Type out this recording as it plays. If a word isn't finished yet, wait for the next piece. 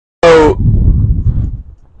So,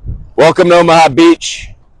 welcome to Omaha Beach.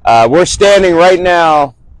 We're standing right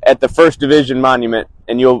now at the 1st Division Monument,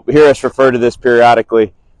 and you'll hear us refer to this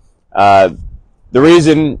periodically. The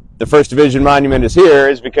reason the 1st Division Monument is here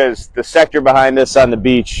is because the sector behind us on the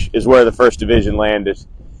beach is where the 1st Division landed.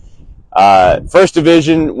 1st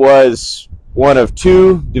Division was one of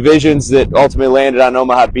 2 divisions that ultimately landed on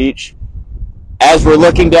Omaha Beach. As we're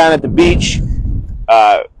looking down at the beach,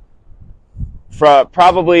 from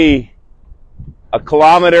probably 1.5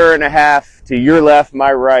 kilometers to your left,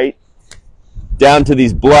 my right, down to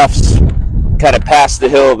these bluffs, kind of past the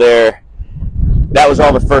hill there, that was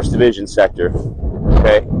all the 1st Division sector.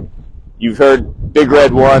 Okay, you've heard Big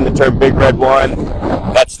Red 1, the term Big Red 1.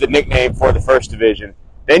 That's the nickname for the 1st Division.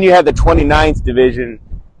 Then you have the 29th Division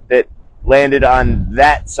that landed on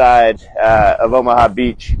that side of Omaha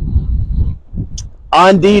Beach.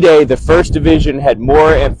 On D-Day, the 1st Division had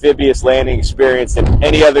more amphibious landing experience than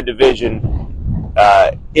any other division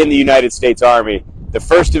in the United States Army. The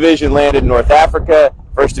 1st Division landed in North Africa,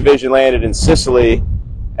 1st Division landed in Sicily,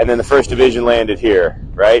 and then the 1st Division landed here,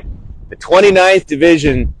 right? The 29th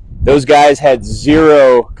Division, those guys had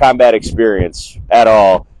 0 combat experience at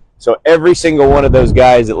all. So every single one of those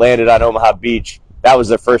guys that landed on Omaha Beach, that was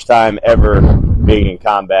their first time ever being in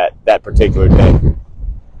combat that particular day.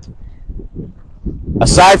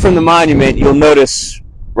 Aside from the monument, you'll notice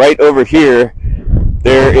right over here,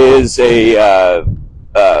 there is a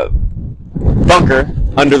bunker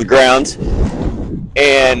under the ground.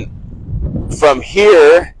 And from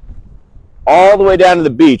here, all the way down to the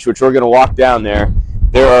beach, which we're going to walk down there,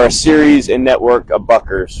 there are a series and network of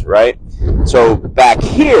bunkers, right? So back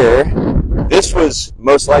here, this was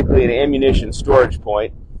most likely an ammunition storage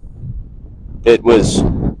point that was,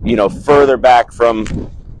 you know, further back from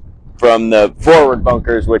the forward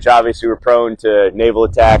bunkers, which obviously were prone to naval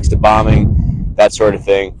attacks, to bombing, that sort of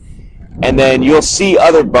thing. And then you'll see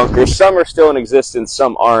other bunkers. Some are still in existence,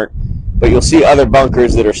 some aren't, but you'll see other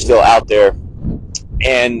bunkers that are still out there.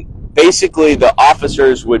 And basically the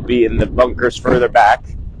officers would be in the bunkers further back,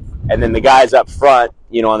 and then the guys up front,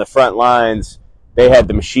 you know, on the front lines, they had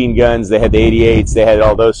the machine guns, they had the 88s, they had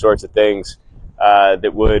all those sorts of things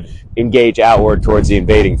that would engage outward towards the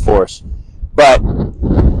invading force. But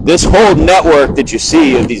this whole network that you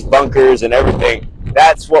see of these bunkers and everything,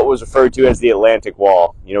 that's what was referred to as the Atlantic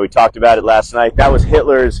Wall. You know, we talked about it last night. That was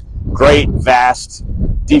Hitler's great, vast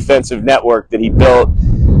defensive network that he built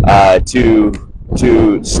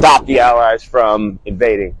to stop the Allies from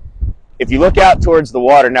invading. If you look out towards the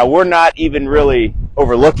water, now we're not even really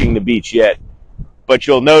overlooking the beach yet, but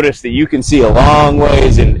you'll notice that you can see a long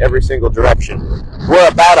ways in every single direction. We're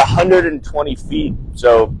about 120 feet,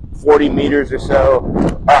 so 40 meters or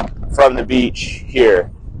so up from the beach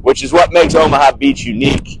here, which is what makes Omaha Beach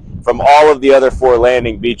unique from all of the other 4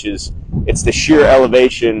 landing beaches. It's the sheer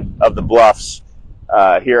elevation of the bluffs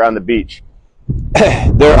here on the beach.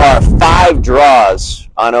 There are 5 draws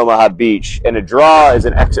on Omaha Beach, and a draw is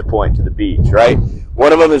an exit point to the beach, right?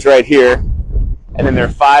 One of them is right here, and then there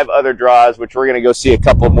are 5 other draws, which we're going to go see a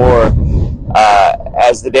couple more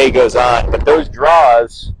as the day goes on. But those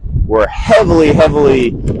draws were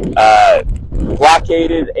heavily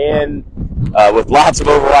blockaded and with lots of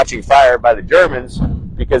overwatching fire by the Germans,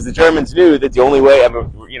 because the Germans knew that the only way, I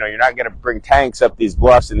mean, you know, you're not going to bring tanks up these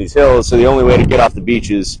bluffs and these hills, so the only way to get off the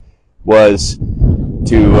beaches was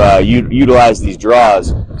to utilize these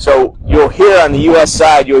draws. So you'll hear on the U.S.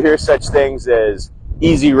 side, you'll hear such things as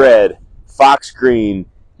Easy Red, Fox Green.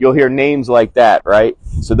 You'll hear names like that, right?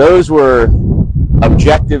 So those were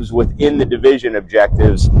objectives within the division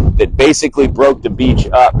objectives that basically broke the beach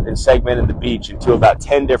up and segmented the beach into about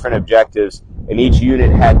 10 different objectives, and each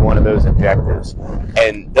unit had one of those objectives.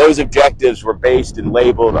 And those objectives were based and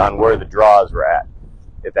labeled on where the draws were at,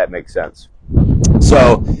 if that makes sense.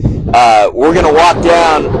 So we're going to walk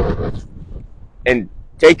down and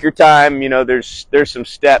take your time. You know, there's some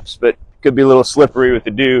steps, but could be a little slippery with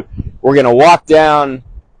the dew. We're going to walk down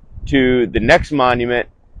to the next monument,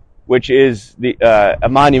 which is a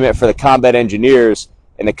monument for the combat engineers.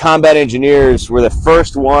 And the combat engineers were the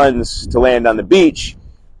first ones to land on the beach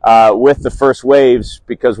with the first waves,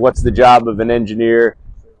 because what's the job of an engineer?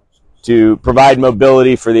 To provide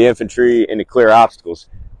mobility for the infantry and to clear obstacles.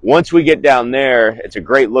 Once we get down there, it's a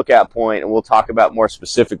great lookout point, and we'll talk about more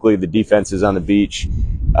specifically the defenses on the beach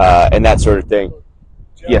and that sort of thing.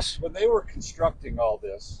 Jeff, yes? When they were constructing all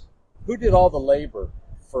this, who did all the labor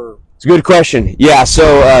for? It's a good question. Yeah,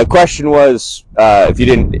 so question was, if you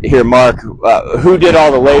didn't hear Mark, who did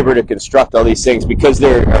all the labor to construct all these things? Because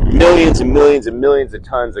there are millions and millions and millions of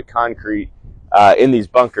tons of concrete in these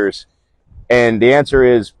bunkers. And the answer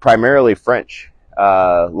is primarily French.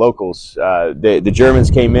 locals. The Germans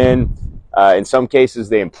came in. In some cases,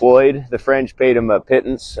 they employed the French, paid them a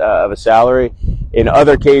pittance of a salary. In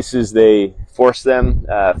other cases, they forced them,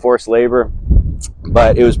 forced labor.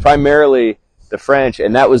 But it was primarily the French,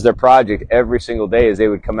 and that was their project every single day. As they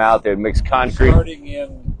would come out, they would mix concrete. Starting in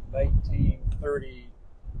 1930.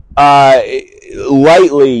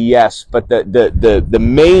 Lightly, yes, but the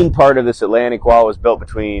main part of this Atlantic wall was built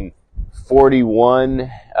between 41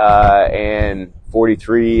 and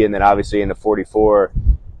 43, and then obviously into 44.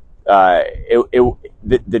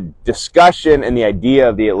 The discussion and the idea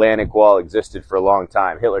of the Atlantic Wall existed for a long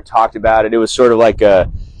time. Hitler talked about it. It was sort of like a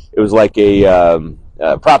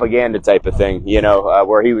propaganda type of thing, you know,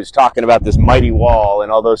 where he was talking about this mighty wall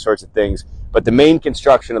and all those sorts of things. But the main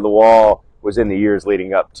construction of the wall was in the years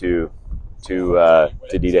leading up to D-Day.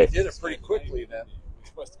 He did it pretty quickly then.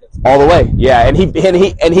 All the way, yeah. And he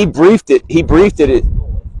briefed it. He briefed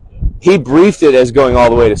it as going all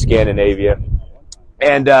the way to Scandinavia.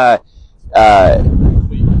 And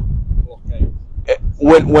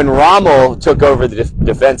when Rommel took over the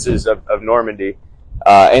defenses of Normandy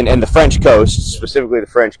and the French coast, specifically the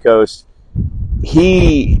French coast,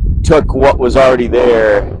 he took what was already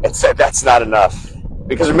there and said that's not enough.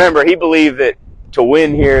 Because remember, he believed that to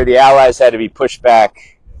win here, the Allies had to be pushed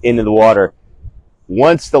back into the water.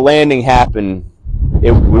 Once the landing happened,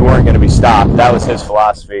 we weren't going to be stopped. That was his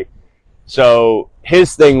philosophy. So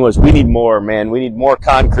his thing was, we need more, man. We need more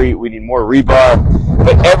concrete. We need more rebar.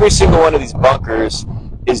 But every single one of these bunkers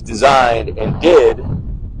is designed and did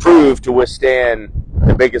prove to withstand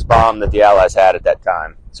the biggest bomb that the Allies had at that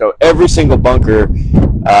time. So every single bunker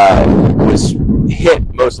was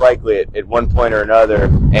hit most likely at one point or another,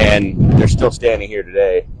 and they're still standing here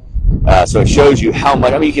today. So it shows you how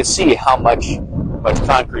much, I mean, you can see how much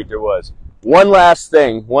concrete there was. One last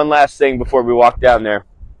thing before we walk down there.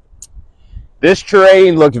 This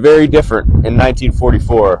terrain looked very different in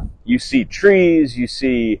 1944. You see trees, you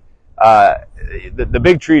see the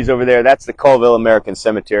big trees over there. That's the Colville American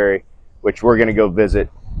Cemetery, which we're going to go visit.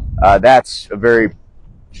 That's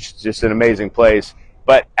just an amazing place.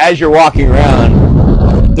 But as you're walking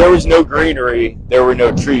around, there was no greenery, there were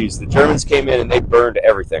no trees. The Germans came in and they burned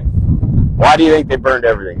everything. Why do you think they burned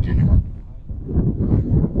everything, Junior?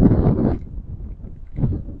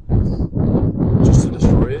 Just to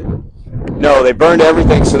destroy it? No, they burned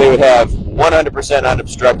everything so they would have 100%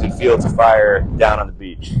 unobstructed fields of fire down on the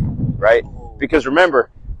beach, right? Because remember,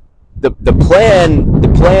 the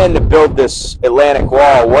plan to build this Atlantic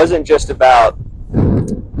Wall wasn't just about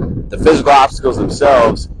the physical obstacles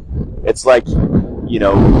themselves. It's like, you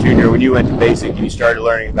know, Junior, when you went to basic and you started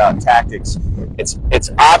learning about tactics, it's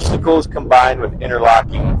obstacles combined with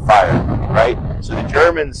interlocking fire, right? So the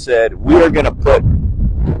Germans said, we are going to put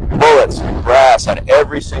bullets and brass on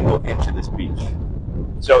every single inch of this beach.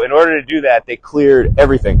 So in order to do that, they cleared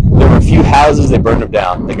everything. There were a few houses, they burned them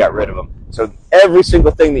down, they got rid of them. So every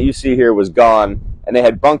single thing that you see here was gone, and they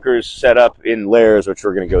had bunkers set up in layers, which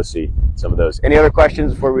we're going to go see some of those. Any other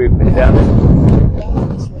questions before we head down there?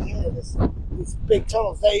 These big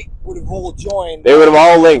tunnels, they would have all joined. They would have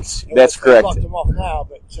all linked. That's correct. Blocked them off now,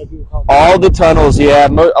 but so people can't. All the tunnels, yeah.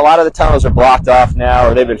 A lot of the tunnels are blocked off now,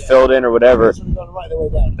 or they've been filled in, or whatever. So gone right the way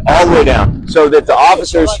down. All the way down, so that the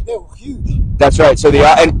officers. They were huge. That's right. So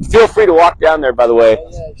and feel free to walk down there, by the way.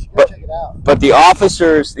 Yeah, you should go check it out. But the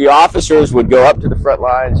officers would go up to the front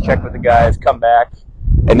lines, check with the guys, come back,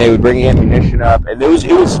 and they would bring ammunition up, and it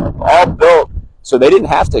was all built so they didn't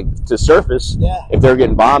have to surface if they were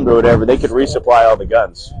getting bombed or whatever. They could resupply all the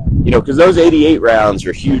guns, you know, because those 88 rounds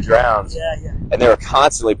are huge rounds, and they were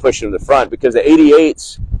constantly pushing them to the front because the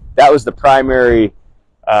 88s, that was the primary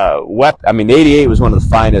weapon. I mean, the 88 was one of the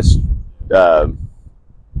finest,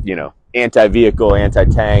 you know, anti-vehicle,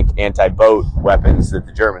 anti-tank, anti-boat weapons that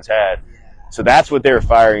the Germans had. So that's what they were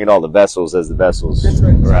firing at all the vessels as the vessels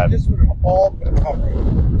arrived. This would have all been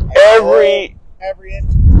covered. Every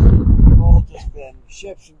inch all just been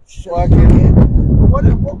ships and ships. At what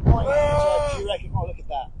point do you reckon? Oh, look at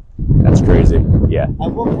that. That's crazy. Yeah.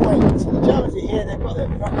 At what point? So the Germans are here. They've got their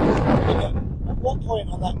trucks. At what point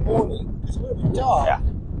on that morning? Because it would have been dark. Yeah.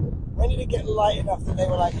 When did it get light enough that they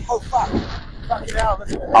were like, "Oh fuck, fucking hell"?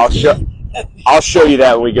 I'll show you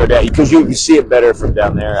that when we go down because you can see it better from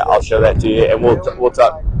down there. I'll show that to you, and we'll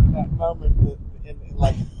talk. That moment in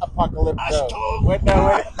like apocalypse. Wait,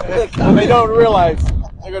 they don't realize.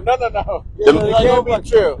 They go, no. It can't be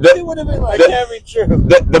true. It would have been like, It can't be true.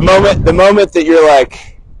 The moment that you're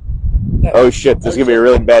like, oh shit, this is gonna be a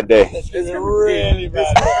really bad day. It's a really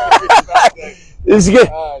bad day. This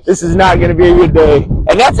is not going to be a good day,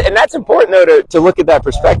 and that's important though to look at that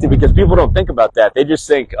perspective because people don't think about that. They just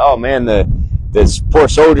think, oh man, the this poor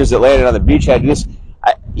soldiers that landed on the beach had this.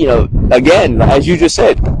 You know, again, as you just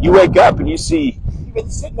said, you wake up and you see. You've been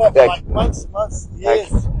sitting there for like months, years.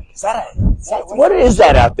 What is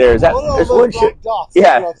that out there? Is that there's one shit?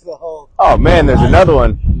 Yeah. Oh man, there's another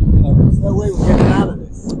one. There's no way we're getting out of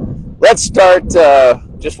this. Let's start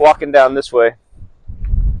just walking down this way.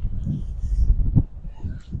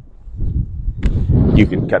 You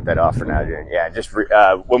can cut that off for now, Jay. Yeah, just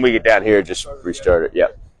when we get down here, just restart it.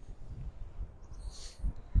 Yep.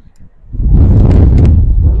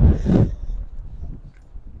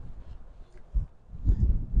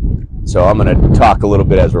 So I'm going to talk a little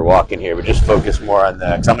bit as we're walking here, but just focus more on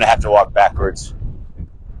because I'm going to have to walk backwards.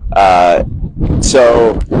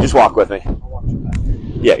 So just walk with me.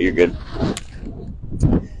 Yeah, you're good.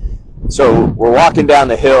 So we're walking down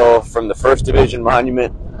the hill from the 1st Division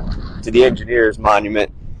Monument to the Engineers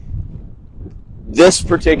Monument. This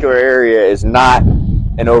particular area is not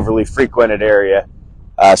an overly frequented area.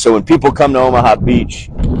 So when people come to Omaha Beach,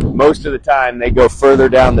 most of the time they go further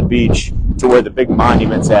down the beach to where the big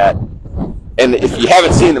monument's at. And if you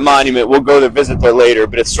haven't seen the monument, we'll go there, visit there later,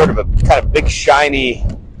 but it's sort of a kind of big, shiny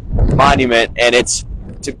monument, and it's,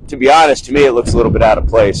 to be honest, to me, it looks a little bit out of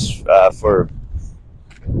place for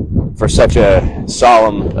such a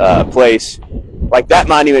solemn place. Like, that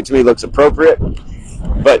monument to me looks appropriate,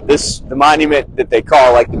 but the monument that they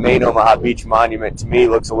call like the main Omaha Beach monument to me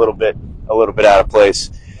looks a little bit out of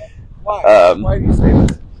place. Why do you say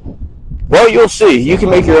this? Well, you'll see. You can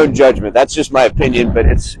make your own judgment. That's just my opinion, but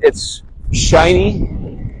it's shiny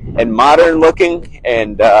and modern looking,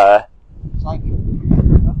 and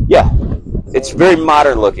yeah, it's very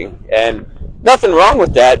modern looking, and nothing wrong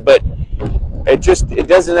with that, but it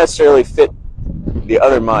doesn't necessarily fit the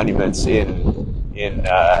other monuments in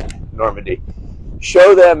Normandy.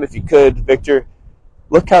 Show them, if you could, Victor.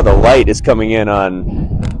 Look how the light is coming in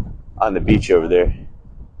on the beach over there.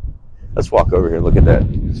 Let's walk over here and look at that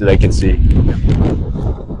so they can see.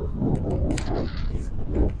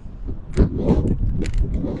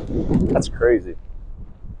 That's crazy.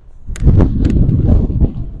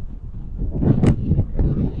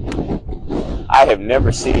 I have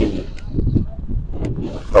never seen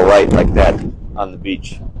a light like that on the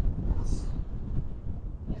beach.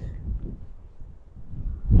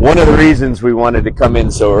 One of the reasons we wanted to come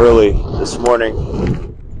in so early this morning,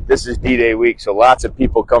 this is D-Day week, so lots of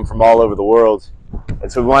people come from all over the world,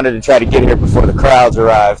 and so we wanted to try to get here before the crowds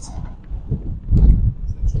arrived.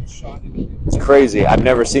 It's crazy. I've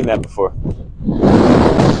never seen that before.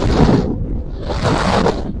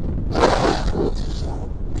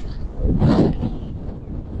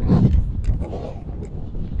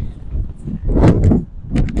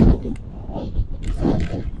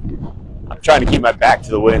 I'm trying to keep my back to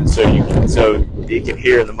the wind so you can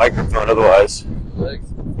hear in the microphone otherwise.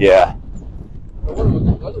 Yeah.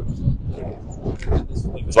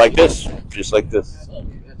 It's like this, just like this.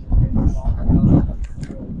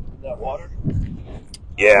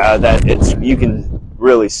 Yeah, you can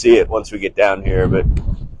really see it once we get down here, but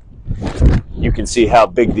you can see how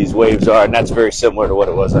big these waves are, and that's very similar to what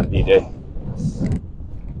it was on D-Day.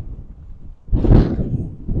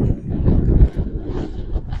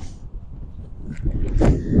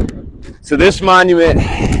 So this monument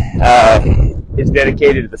is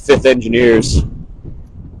dedicated to the 5th Engineers,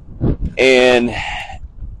 and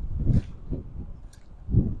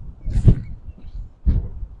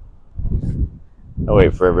I'll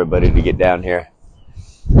wait for everybody to get down here.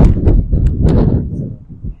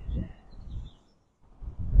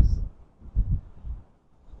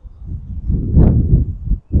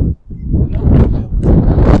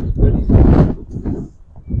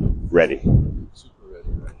 Ready. Super ready,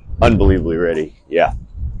 right? Unbelievably ready, yeah.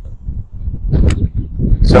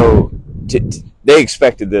 So they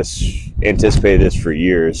anticipated this for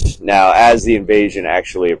years. Now, as the invasion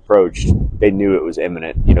actually approached, they knew it was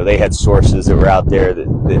imminent. You know, they had sources that were out there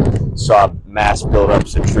that saw mass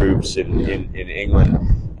buildups of troops in England,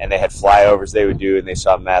 and they had flyovers they would do, and they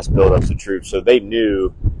saw mass buildups of troops. So they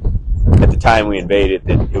knew at the time we invaded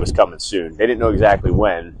that it was coming soon. They didn't know exactly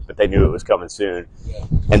when, but they knew it was coming soon.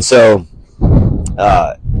 And so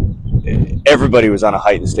everybody was on a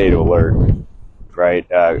heightened state of alert, right?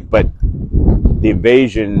 But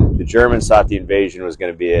the Germans thought the invasion was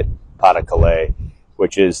going to be at Pas-de-Calais,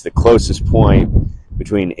 which is the closest point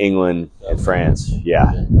between England and France.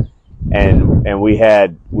 Yeah, and we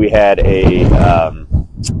had a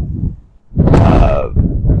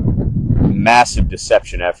massive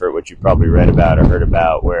deception effort, which you probably read about or heard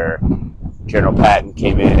about, where General Patton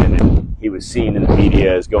came in and he was seen in the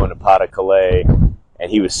media as going to Pas-de-Calais, and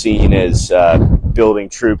he was seen as building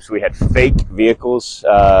troops. We had fake vehicles,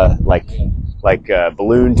 like like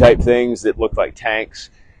balloon type things that looked like tanks.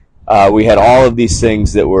 We had all of these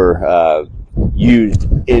things that were used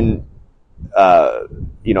in,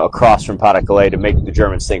 across from Pas-de-Calais to make the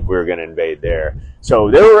Germans think we were going to invade there.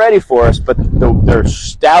 So they were ready for us, but their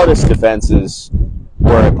stoutest defenses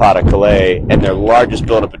were at Pas-de-Calais, and their largest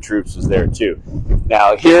buildup of troops was there too.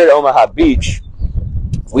 Now, here at Omaha Beach,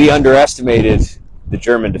 we underestimated the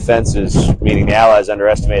German defenses, meaning the Allies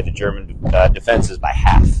underestimated the German defenses by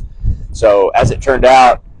half. So as it turned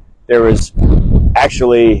out, there was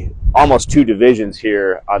actually almost 2 divisions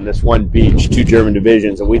here on this one beach, 2 German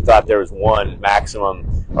divisions, and we thought there was 1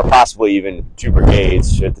 maximum, or possibly even 2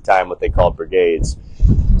 brigades at the time, what they called brigades.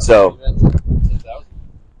 So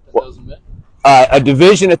a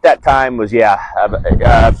division at that time was 12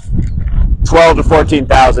 to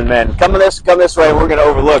 14,000 men. Come this way. We're going to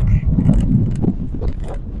overlook.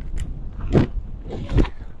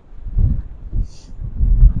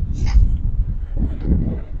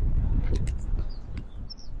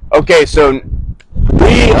 Okay, so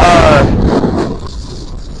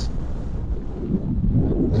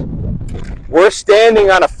we're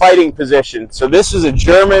standing on a fighting position. So this is a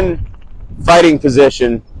German fighting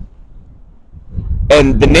position,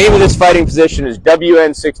 and the name of this fighting position is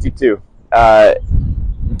WN 62.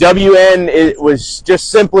 WN was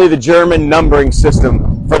just simply the German numbering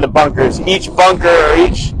system for the bunkers. Each bunker or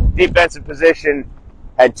each defensive position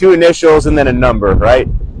had 2 initials and then a number, right?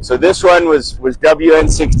 So this one was WN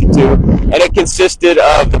 62, and it consisted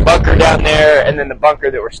of the bunker down there and then the bunker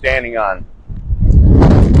that we're standing on.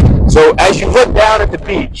 So as you look down at the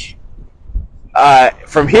beach,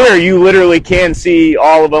 from here you literally can see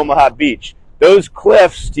all of Omaha Beach. Those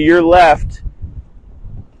cliffs to your left,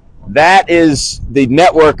 that is the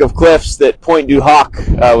network of cliffs that Point du Hoc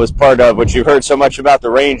was part of, which you've heard so much about, the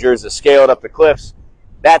Rangers that scaled up the cliffs.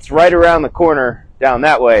 That's right around the corner down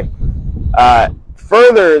that way.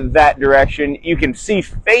 Further that direction, you can see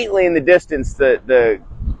faintly in the distance the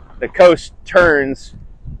coast turns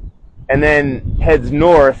and then heads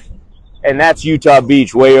north, and that's Utah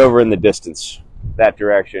Beach way over in the distance, that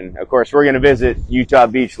direction. Of course, we're going to visit Utah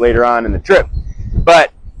Beach later on in the trip.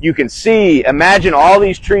 But you can see, imagine all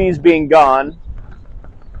these trees being gone,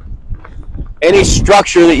 any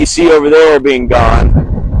structure that you see over there being gone.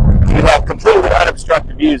 You have completely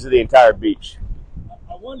unobstructed views of the entire beach.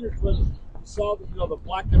 I wondered when you saw the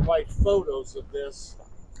black and white photos of this,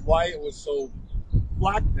 why it was so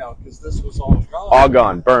black now, because this was all gone. All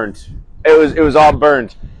gone, burned. It was all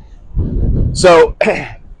burned. So,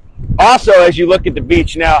 also as you look at the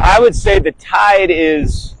beach now, I would say the tide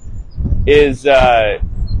is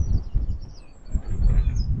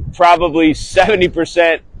probably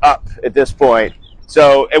 70% up at this point.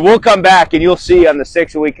 So, and we'll come back, and you'll see on the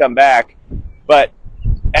 6th when we come back. But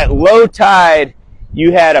at low tide,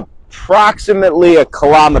 you had approximately a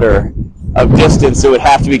kilometer of distance that would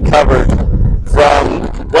have to be covered from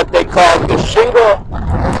what they called the shingle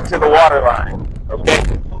to the water line. Okay?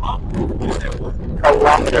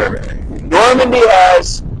 Kilometer. Normandy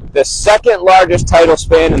has the 2nd largest tidal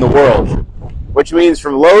span in the world, which means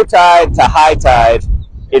from low tide to high tide.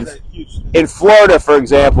 In Florida, for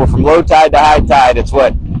example, from low tide to high tide, it's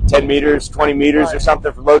what, 10 meters, 20 meters or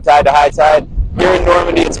something from low tide to high tide. Here in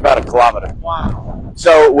Normandy, it's about a kilometer. Wow.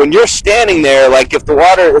 So when you're standing there, like if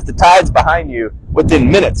the tide's behind you, within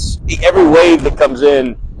minutes, every wave that comes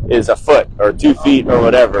in is a foot or 2 feet or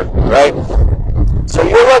whatever, right? So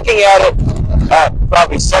you're looking at it at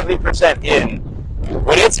probably 70% in.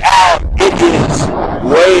 When it's out, it is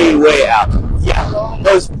way, way out. Yeah.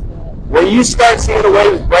 When you start seeing the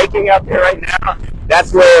waves breaking out there right now,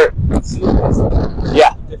 that's where,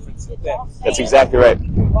 yeah, that's exactly right.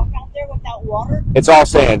 Walk out there without water? It's all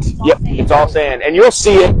sand. Yep, it's all sand, and you'll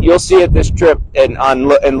see it. You'll see it this trip in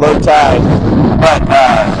low tide.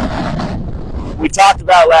 But we talked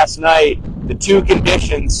about last night the 2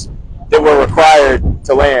 conditions that were required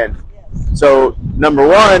to land. So number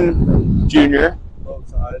 1, Junior,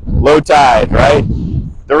 low tide, right?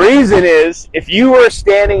 The reason is, if you were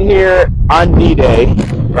standing here on D-Day,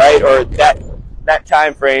 right, or that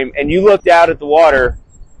time frame, and you looked out at the water,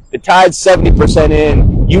 the tide's 70%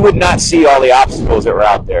 in, you would not see all the obstacles that were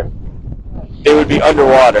out there. They would be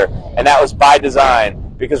underwater, and that was by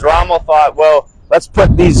design, because Rommel thought, well, let's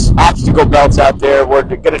put these obstacle belts out there. We're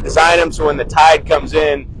going to design them so when the tide comes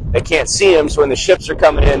in, they can't see them, so when the ships are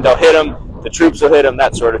coming in, they'll hit them, the troops will hit them,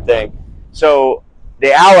 that sort of thing. So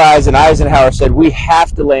the Allies and Eisenhower said, we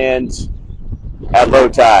have to land at low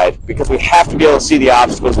tide because we have to be able to see the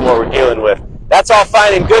obstacles and what we're dealing with. That's all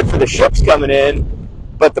fine and good for the ships coming in,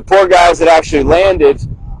 but the poor guys that actually landed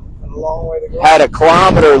had a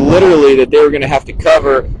kilometer literally that they were going to have to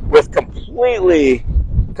cover with completely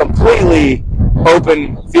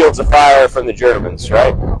open fields of fire from the Germans,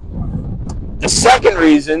 right? The second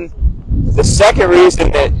reason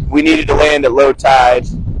that we needed to land at low tide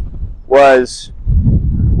was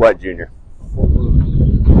what, Junior?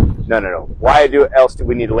 No. Why else do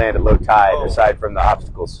we need to land at low tide aside from the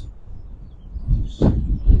obstacles?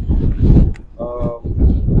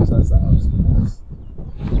 Besides the obstacles.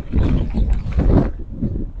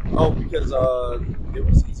 Oh, because it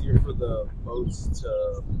was easier for the boats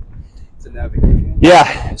to navigate.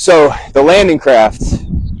 Yeah, so the landing craft,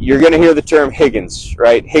 you're going to hear the term Higgins,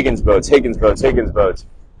 right? Higgins boats. Higgins boats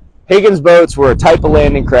were a type of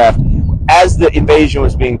landing craft. As the invasion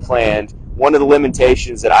was being planned, one of the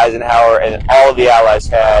limitations that Eisenhower and all of the Allies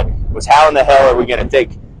had was how in the hell are we going to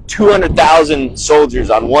take 200,000 soldiers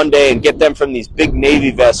on one day and get them from these big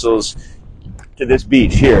Navy vessels to this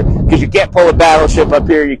beach here? Because you can't pull a battleship up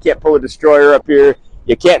here, you can't pull a destroyer up here,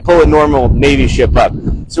 you can't pull a normal Navy ship up.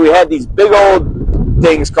 So we had these big old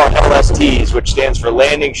things called LSTs, which stands for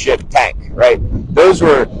Landing Ship Tank, right? Those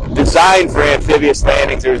were designed for amphibious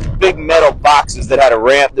landings. There was big metal boxes that had a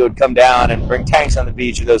ramp that would come down and bring tanks on the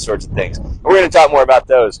beach and those sorts of things. We're going to talk more about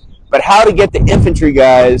those. But how to get the infantry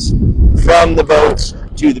guys from the boats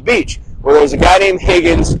to the beach? Well, there was a guy named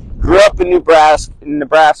Higgins, grew up in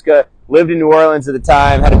Nebraska, lived in New Orleans at the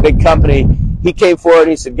time, had a big company. He came forward and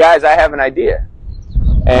he said, guys, I have an idea.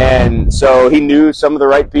 And so he knew some of the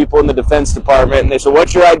right people in the Defense Department, and they said,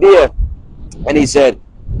 what's your idea? And he said,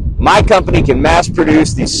 my company can mass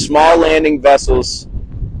produce these small landing vessels.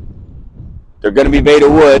 They're going to be made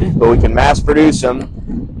of wood, but we can mass produce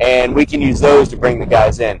them, and we can use those to bring the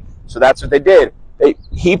guys in. So that's what they did.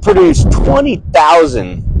 He produced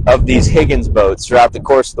 20,000 of these Higgins boats throughout the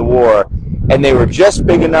course of the war, and they were just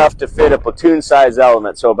big enough to fit a platoon-size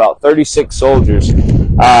element, so about 36 soldiers.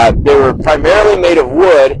 They were primarily made of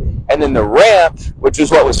wood, and then the ramp, which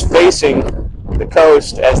is what was facing the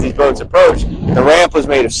coast as these boats approached, the ramp was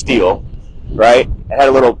made of steel, right? It had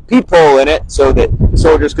a little peephole in it so that the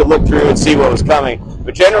soldiers could look through and see what was coming.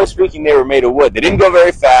 But generally speaking, they were made of wood. They didn't go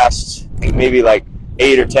very fast, I think maybe like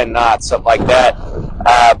 8 or 10 knots, something like that.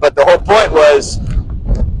 But the whole point was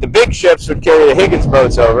the big ships would carry the Higgins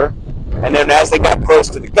boats over, and then as they got close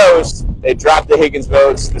to the coast, they'd drop the Higgins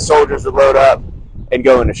boats, the soldiers would load up and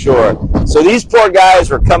go into shore. So these poor guys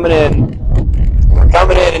were coming in,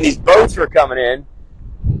 and these boats were coming in.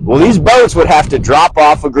 Well, these boats would have to drop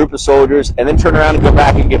off a group of soldiers and then turn around and go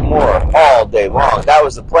back and get more all day long. That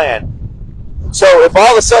was the plan. So if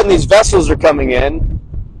all of a sudden these vessels are coming in,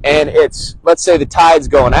 and it's, let's say the tide's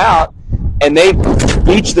going out, and they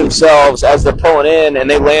beach themselves as they're pulling in, and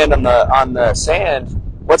they land on the sand,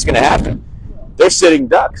 what's going to happen? They're sitting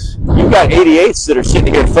ducks. You've got 88s that are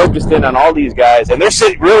sitting here focused in on all these guys, and they're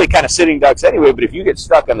really kind of sitting ducks anyway, but if you get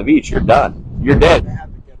stuck on the beach, you're done. You're dead.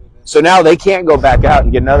 So now they can't go back out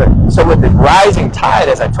and get another. So with the rising tide,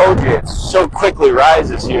 as I told you, it so quickly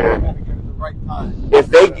rises here.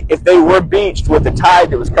 If they were beached with the tide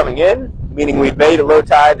that was coming in, meaning we made a low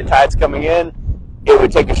tide, the tide's coming in, it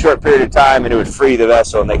would take a short period of time and it would free the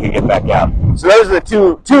vessel and they could get back out. So those are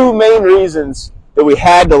the two main reasons that we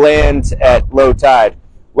had to land at low tide.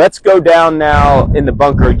 Let's go down now in the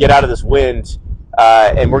bunker and get out of this wind,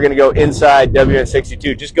 and we're going to go inside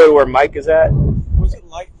WN62. Just go to where Mike is at. Was it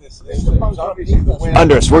like this? It was obviously the wind.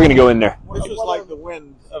 Under us. We're going to go in there. This was like the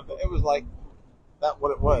wind of it was like that.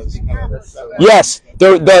 What it was. Yes.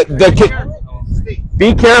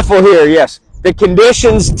 Be careful here. Yes. The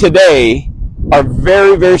conditions today are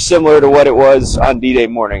very, very similar to what it was on D-Day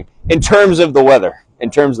morning in terms of the weather. Be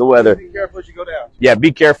careful as you go down. Yeah,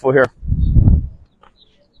 be careful here.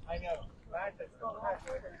 I know.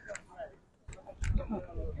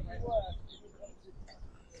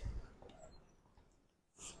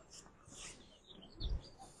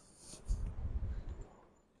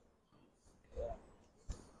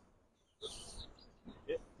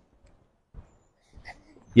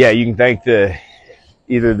 Yeah, you can thank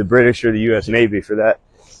either the British or the U.S. Navy for that.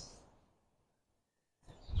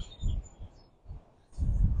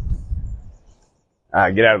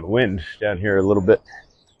 Get out of the wind down here a little bit.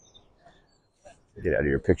 Get out of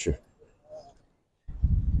your picture.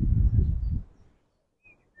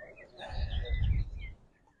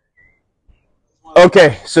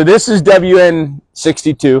 Okay, so this is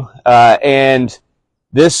WN62, and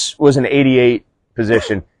this was an 88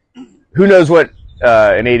 position. Who knows what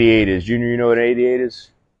an 88 is? Junior, you know what an 88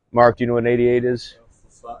 is? Mark, do you know what an 88 is?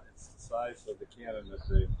 It's the size of the cannon that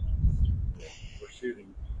they were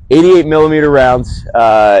shooting. 88 millimeter rounds,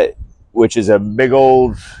 which is a big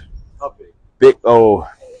old,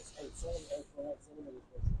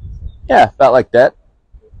 yeah, about like that.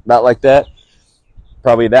 about like that,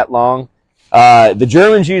 probably that long. The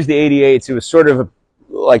Germans used the 88s. It was sort of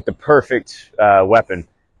like the perfect weapon.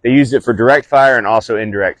 They used it for direct fire and also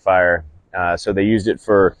indirect fire. So they used it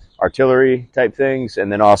for artillery type things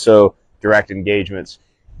and then also direct engagements.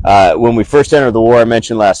 When we first entered the war, I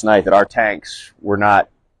mentioned last night that our tanks were not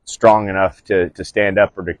strong enough to stand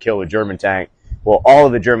up or to kill a German tank. Well, all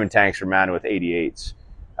of the German tanks were mounted with 88s.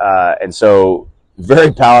 And so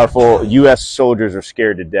very powerful. U.S. soldiers are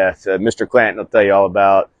scared to death. Mr. Clanton will tell you all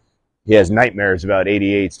about, he has nightmares about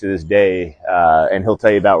 88s to this day. And he'll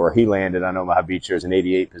tell you about where he landed on Omaha Beach. There's an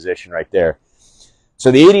 88 position right there. So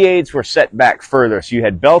the 88s were set back further. So you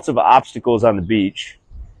had belts of obstacles on the beach,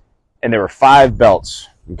 and there were 5 belts.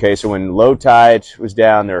 Okay, so when low tide was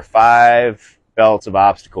down, there were 5 belts of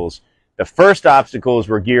obstacles. The first obstacles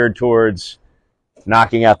were geared towards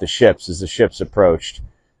knocking out the ships as the ships approached.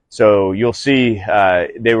 So you'll see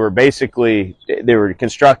they were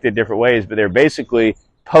constructed different ways, but they were basically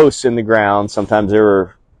posts in the ground. Sometimes there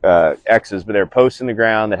were X's, but they were posts in the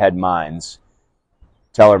ground that had mines.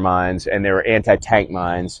 Teller mines, and they were anti-tank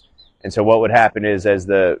mines. And so what would happen is as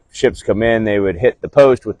the ships come in, they would hit the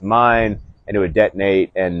post with the mine and it would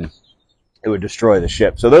detonate and it would destroy the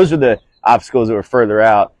ship. So those are the obstacles that were further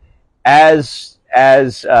out. As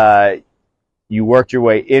you worked your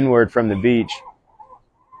way inward from the beach,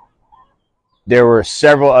 there were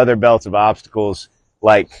several other belts of obstacles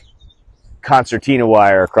like concertina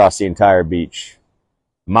wire across the entire beach,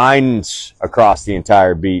 mines across the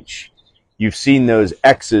entire beach. You've seen those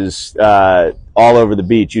X's all over the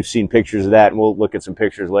beach. You've seen pictures of that, and we'll look at some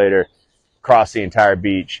pictures later, across the entire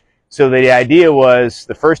beach. So the idea was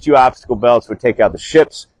the first 2 obstacle belts would take out the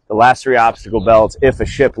ships. The last 3 obstacle belts, if a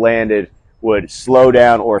ship landed, would slow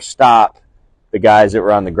down or stop the guys that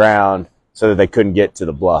were on the ground so that they couldn't get to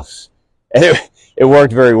the bluffs. And it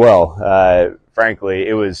worked very well. Frankly,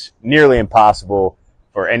 it was nearly impossible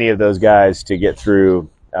for any of those guys to get through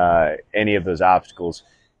any of those obstacles.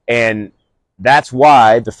 And that's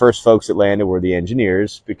why the first folks that landed were the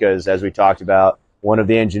engineers, because as we talked about, one of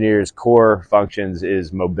the engineers' core functions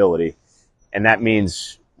is mobility. And that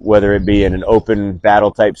means whether it be in an open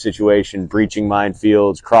battle type situation, breaching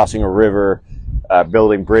minefields, crossing a river,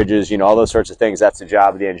 building bridges, you know, all those sorts of things, that's the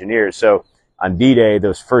job of the engineers. So on D-Day,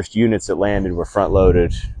 those first units that landed were front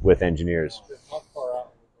loaded with engineers. How far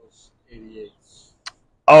out were those 88s?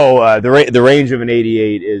 Oh, the range of an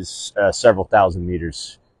 88 is several thousand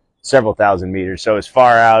meters. Several thousand meters. So as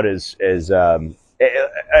far out as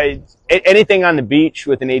anything on the beach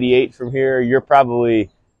with an 88 from here, you're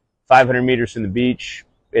probably 500 meters from the beach.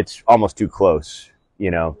 It's almost too close,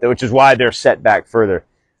 you know, which is why they're set back further.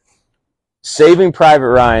 Saving Private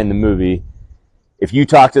Ryan, the movie, if you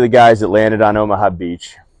talk to the guys that landed on Omaha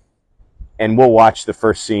Beach, and we'll watch the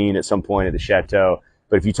first scene at some point at the chateau,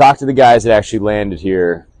 but if you talk to the guys that actually landed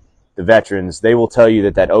here, the veterans, they will tell you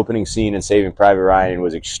that that opening scene in Saving Private Ryan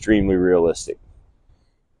was extremely realistic.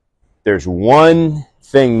 There's one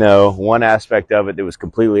thing, though, one aspect of it that was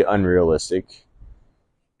completely unrealistic,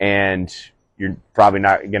 and you're probably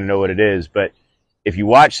not going to know what it is, but if you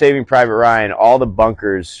watch Saving Private Ryan, all the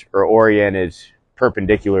bunkers are oriented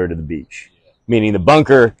perpendicular to the beach, meaning the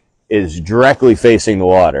bunker is directly facing the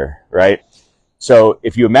water, right? So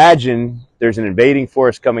if you imagine there's an invading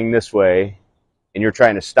force coming this way, and you're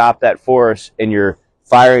trying to stop that force, and you're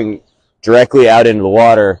firing directly out into the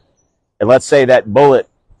water, and let's say that bullet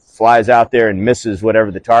flies out there and misses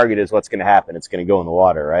whatever the target is, what's going to happen? It's going to go in the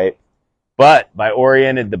water, right? But by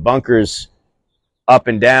oriented the bunkers up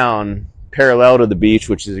and down parallel to the beach,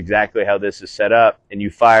 which is exactly how this is set up, and you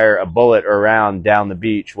fire a bullet or a round down the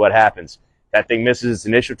beach, what happens? That thing misses its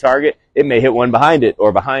initial target, it may hit one behind it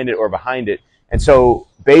or behind it or behind it. And so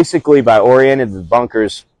basically by orienting the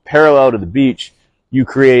bunkers parallel to the beach, you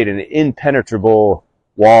create an impenetrable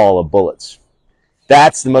wall of bullets.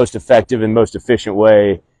 That's the most effective and most efficient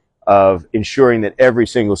way of ensuring that every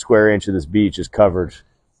single square inch of this beach is covered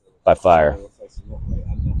by fire.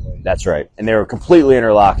 That's right. And they were completely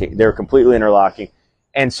interlocking.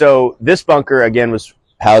 And so this bunker, again, was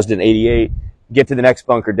housed in 88. Get to the next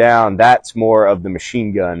bunker down, that's more of the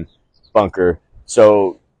machine gun bunker.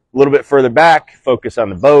 So a little bit further back, focus on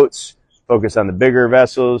the boats, focus on the bigger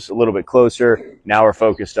vessels, a little bit closer. Now we're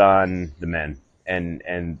focused on the men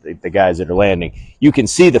and the guys that are landing. You can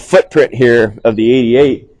see the footprint here of the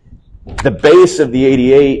 88. The base of the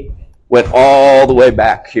 88 went all the way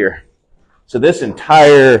back here. So this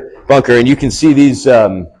entire bunker, and you can see these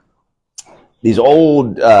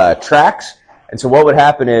old tracks. And so what would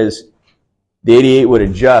happen is the 88 would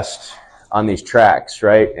adjust on these tracks,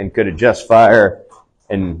 right? And could adjust fire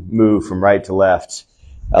and move from right to left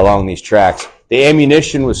along these tracks. The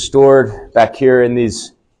ammunition was stored back here in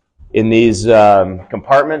these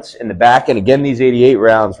compartments in the back, and again, these 88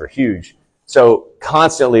 rounds were huge. So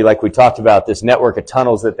constantly, like we talked about, this network of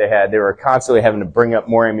tunnels that they were constantly having to bring up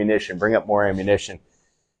more ammunition,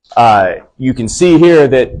 You can see here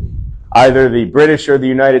that either the British or the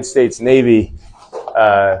United States Navy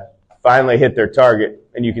finally hit their target,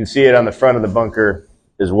 and you can see it on the front of the bunker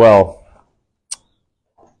as well.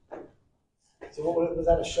 So what was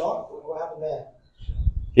that, a shot? What happened there?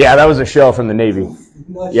 Yeah, that was a shell from the Navy.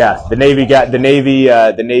 Yeah, the Navy got the Navy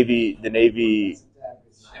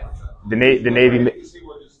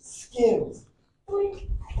skins.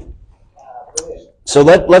 So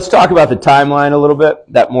let's talk about the timeline a little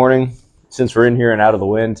bit that morning, since we're in here and out of the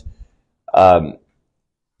wind.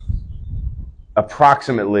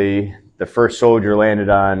 Approximately, the first soldier landed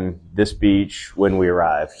on this beach when we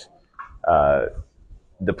arrived.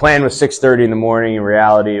 The plan was 6:30 in the morning. In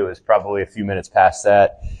reality, it was probably a few minutes past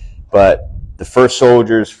that. But the first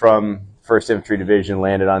soldiers from 1st Infantry Division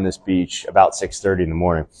landed on this beach about 6:30 in the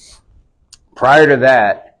morning. Prior to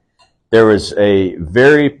that, there was a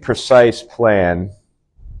very precise plan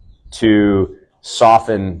to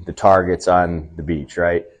soften the targets on the beach,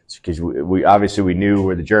 right? Because we obviously knew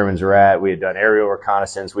where the Germans were at. We had done aerial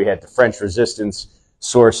reconnaissance. We had the French resistance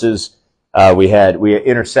sources. We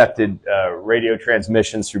intercepted radio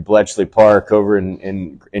transmissions through Bletchley Park over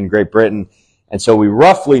in Great Britain. And so we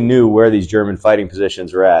roughly knew where these German fighting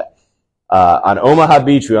positions were at. On Omaha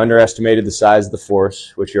Beach, we underestimated the size of the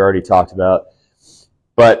force, which you already talked about.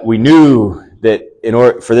 But we knew that in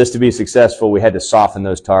order for this to be successful, we had to soften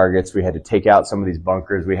those targets. We had to take out some of these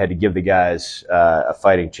bunkers. We had to give the guys a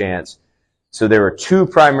fighting chance. So there were two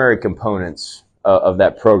primary components of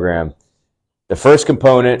that program. The first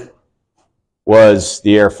component was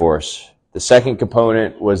the Air Force. The second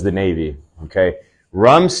component was the Navy. Okay,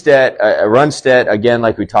 Rundstedt, again,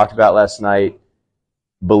 like we talked about last night,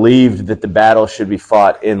 believed that the battle should be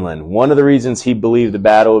fought inland. One of the reasons he believed the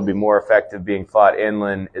battle would be more effective being fought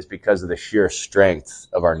inland is because of the sheer strength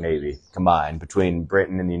of our Navy combined between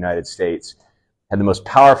Britain and the United States. Had the most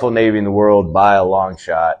powerful Navy in the world by a long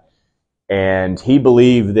shot, and he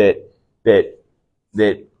believed that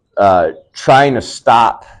trying to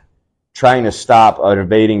stop an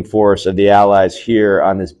invading force of the Allies here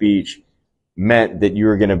on this beach meant that you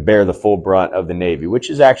were going to bear the full brunt of the Navy,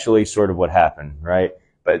 which is actually sort of what happened, right?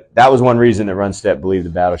 But that was one reason that Rundstedt believed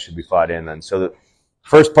the battle should be fought inland. So the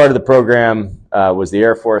first part of the program was the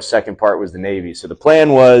Air Force, second part was the Navy. So the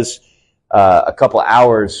plan was a couple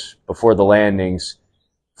hours before the landings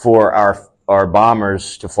for our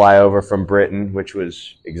bombers to fly over from Britain, which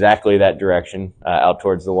was exactly that direction, out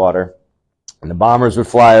towards the water. And the bombers would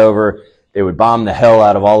fly over. They would bomb the hell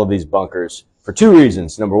out of all of these bunkers for two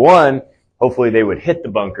reasons. Number one, hopefully they would hit the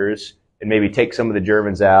bunkers and maybe take some of the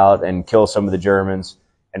Germans out and kill some of the Germans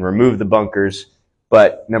and remove the bunkers.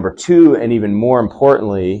 But number two, and even more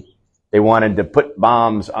importantly, they wanted to put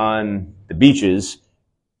bombs on the beaches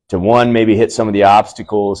to, one, maybe hit some of the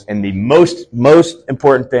obstacles. And the most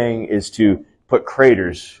important thing is to put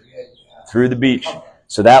craters through the beach.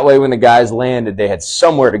 So that way when the guys landed, they had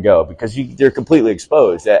somewhere to go, because they're completely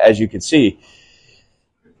exposed, as you can see.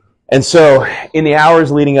 And so in the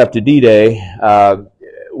hours leading up to D-Day,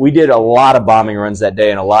 we did a lot of bombing runs that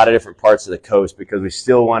day in a lot of different parts of the coast, because we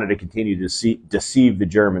still wanted to continue to deceive the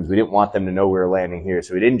Germans. We didn't want them to know we were landing here.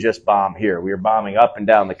 So we didn't just bomb here. We were bombing up and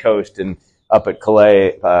down the coast and up at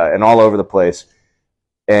Calais and all over the place.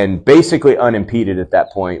 And basically unimpeded at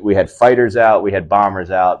that point. We had fighters out, we had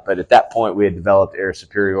bombers out, but at that point we had developed air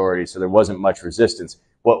superiority, so there wasn't much resistance.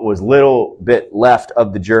 What was little bit left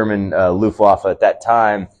of the German Luftwaffe at that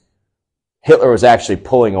time, Hitler was actually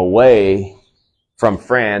pulling away from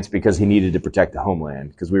France because he needed to protect the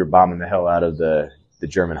homeland, because we were bombing the hell out of the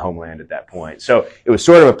German homeland at that point. So it was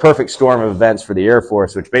sort of a perfect storm of events for the Air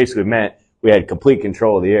Force, which basically meant we had complete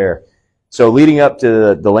control of the air. So leading up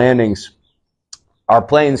to the landings, our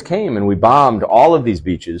planes came and we bombed all of these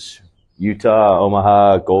beaches: Utah,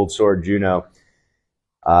 Omaha, Gold Sword, Juneau.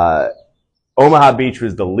 Omaha Beach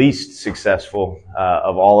was the least successful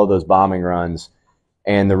of all of those bombing runs.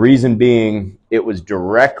 And the reason being, it was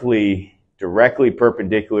directly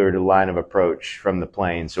perpendicular to the line of approach from the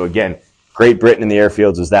plane. So again, Great Britain and the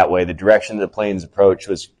airfields was that way. The direction of the plane's approach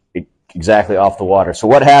was exactly off the water. So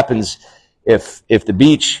what happens if the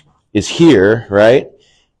beach is here, right?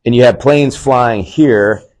 And you have planes flying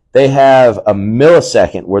here, they have a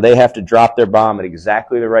millisecond where they have to drop their bomb at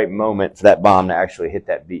exactly the right moment for that bomb to actually hit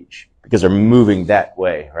that beach, because they're moving that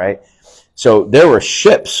way, right? So there were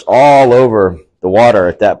ships all over the water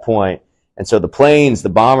at that point, And so the planes, the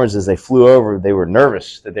bombers, as they flew over, they were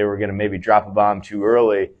nervous that they were going to maybe drop a bomb too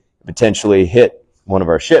early, potentially hit one of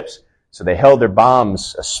our ships. So they held their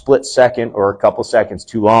bombs a split second or a couple seconds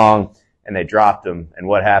too long, and they dropped them. And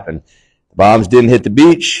what happened? The bombs didn't hit the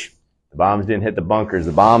beach. The bombs didn't hit the bunkers.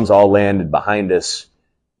 The bombs all landed behind us,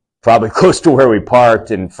 probably close to where we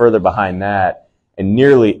parked and further behind that. And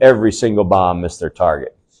nearly every single bomb missed their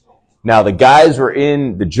target. Now,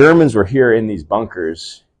 the Germans were here in these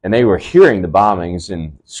bunkers, and they were hearing the bombings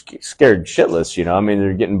and scared shitless, you know. I mean,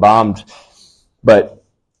 they're getting bombed, but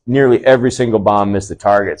nearly every single bomb missed the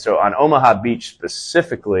target. So on Omaha Beach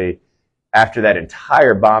specifically, after that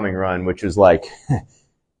entire bombing run, which was like,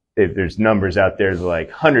 there's numbers out there, like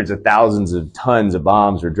hundreds of thousands of tons of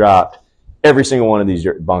bombs were dropped, every single one of these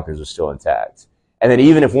bunkers was still intact. And then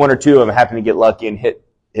even if one or two of them happened to get lucky and hit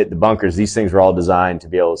the bunkers, these things were all designed to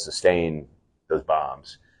be able to sustain those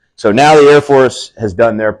bombs. So now the Air Force has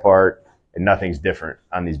done their part, and nothing's different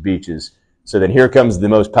on these beaches. So then here comes the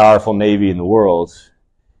most powerful Navy in the world.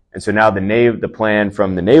 And so now the plan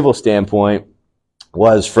from the naval standpoint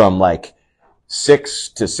was from like 6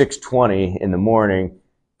 to 6:20 in the morning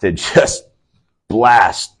to just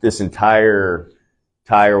blast this entire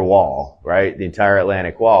wall, right? The entire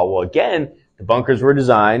Atlantic wall. Well, again, the bunkers were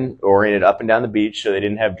designed, oriented up and down the beach, so they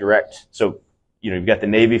didn't have direct. So, you know, you've got the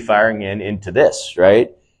Navy firing into this,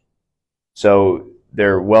 right? So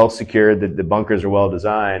they're well secured, the bunkers are well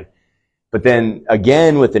designed. But then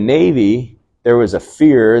again, with the Navy, there was a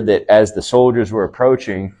fear that as the soldiers were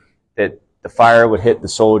approaching, that the fire would hit the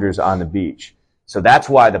soldiers on the beach. So that's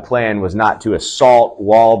why the plan was not to assault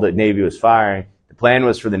while the Navy was firing. The plan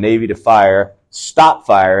was for the Navy to fire, stop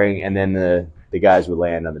firing, and then the guys would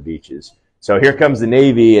land on the beaches. So here comes the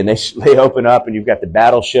Navy, and they open up, and you've got the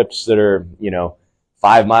battleships that are, you know,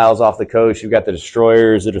 5 miles off the coast. You've got the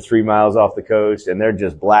destroyers that are 3 miles off the coast, and they're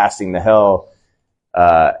just blasting the hell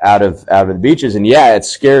out of the beaches. And yeah, it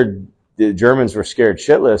scared, the Germans were scared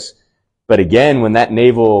shitless. But again, when that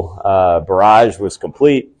naval barrage was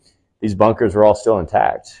complete, these bunkers were all still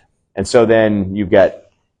intact. And so then you've got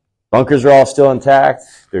bunkers are all still intact.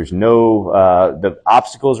 There's no, the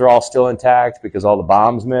obstacles are all still intact because all the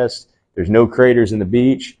bombs missed. There's no craters in the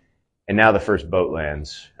beach. And now the first boat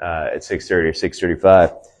lands at 6:30 or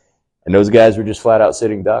 6:35. And those guys were just flat out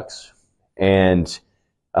sitting ducks. And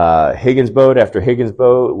Higgins boat after Higgins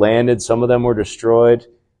boat landed. Some of them were destroyed.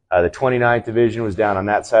 The 29th Division was down on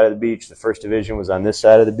that side of the beach. The 1st Division was on this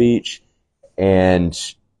side of the beach. And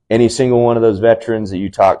any single one of those veterans that you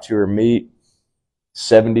talk to or meet,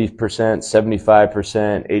 70%,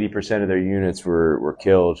 75%, 80% of their units were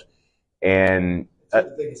killed. And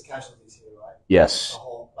the biggest casualties here, right? yes.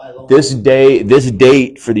 This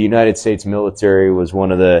date for the United States military was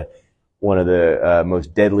one of the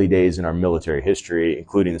most deadly days in our military history,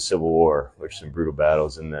 including the Civil War, which some brutal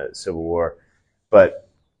battles in the Civil War. But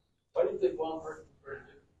why did they bomb her?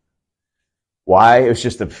 why? It was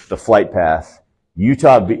just the flight path.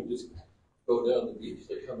 Utah Beach. Just go down the beach.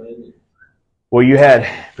 They come in. Well, you had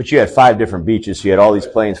 5 different beaches. So you had all these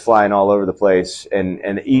planes flying all over the place,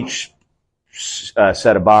 and each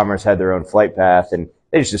set of bombers had their own flight path, and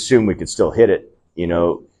they just assumed we could still hit it, you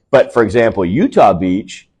know. But for example, Utah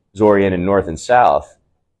Beach is oriented north and south.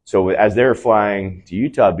 So as they're flying to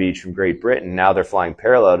Utah Beach from Great Britain, now they're flying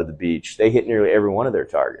parallel to the beach. They hit nearly every one of their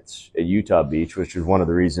targets at Utah Beach, which is one of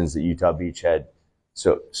the reasons that Utah Beach had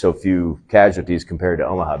so few casualties compared to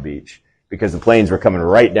Omaha Beach, because the planes were coming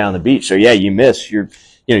right down the beach. So yeah, you miss. You're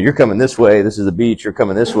coming this way. This is the beach. You're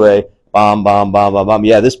coming this way. Bomb, bomb, bomb, bomb, bomb.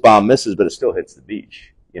 Yeah, this bomb misses, but it still hits the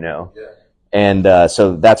beach, you know. Yeah. And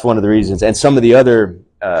so that's one of the reasons. And some of the other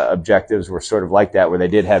objectives were sort of like that, where they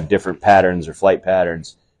did have different patterns or flight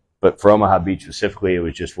patterns. But for Omaha Beach specifically, it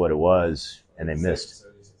was just what it was, and they missed. So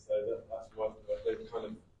that's what they kind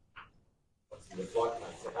of, the flight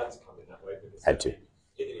plans, they had to come in that way. Had to.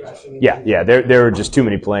 Yeah. There were just too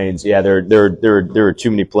many planes. Yeah, there were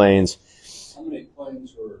too many planes. How many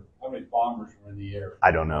bombers were in the air?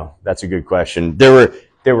 I don't know. That's a good question.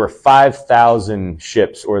 There were 5,000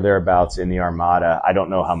 ships or thereabouts in the Armada. I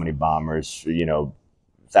don't know how many bombers, you know,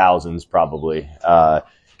 thousands probably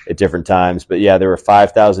at different times. But yeah, there were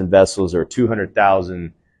 5,000 vessels. There were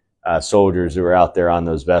 200,000 soldiers who were out there on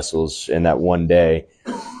those vessels in that one day.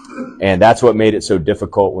 And that's what made it so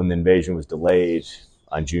difficult when the invasion was delayed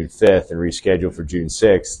on June 5th and rescheduled for June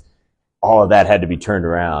 6th. All of that had to be turned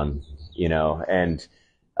around, you know. And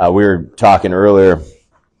we were talking earlier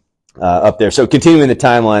up there. So continuing the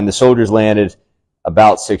timeline, the soldiers landed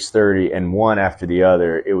about 6:30, and one after the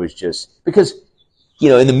other. It was just because, you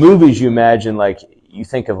know, in the movies you imagine, like, you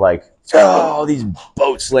think of like, oh, these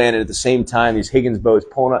boats landed at the same time, these Higgins boats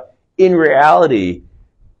pulling up. in reality,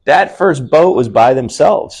 that first boat was by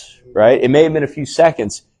themselves, right? It may have been a few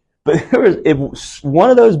seconds, but it was one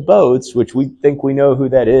of those boats, which we think we know who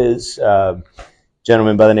that is,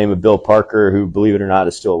 gentleman by the name of Bill Parker, who, believe it or not,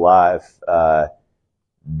 is still alive.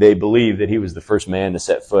 They believe that he was the first man to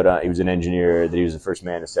set foot on, he was an engineer, that he was the first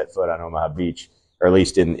man to set foot on Omaha Beach, or at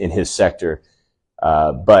least in his sector.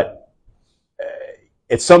 But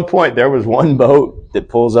at some point, there was one boat that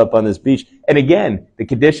pulls up on this beach. And again, the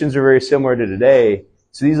conditions are very similar to today.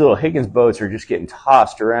 So these little Higgins boats are just getting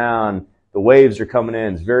tossed around. The waves are coming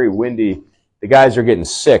in. It's very windy. The guys are getting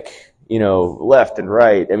sick, you know, left and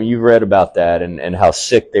right. I mean, you've read about that and how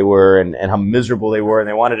sick they were and how miserable they were. And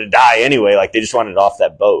they wanted to die anyway. Like, they just wanted off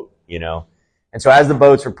that boat, you know. And so as the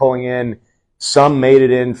boats are pulling in, some made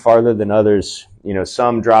it in farther than others. You know,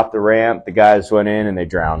 some dropped the ramp. The guys went in and they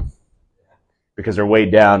drowned because they're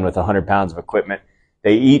weighed down with 100 pounds of equipment.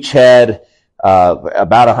 They each had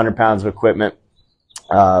about 100 pounds of equipment.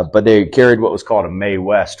 But they carried what was called a Mae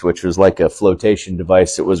West, which was like a flotation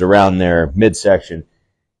device that was around their midsection.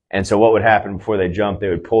 And so what would happen before they jumped, they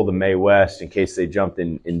would pull the Mae West in case they jumped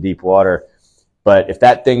in deep water. But if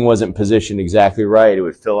that thing wasn't positioned exactly right, it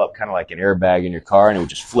would fill up kind of like an airbag in your car, and it would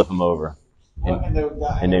just flip them over. And they would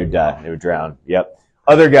die. And they would die. They would drown. Yep.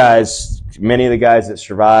 Other guys, many of the guys that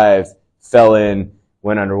survived, fell in,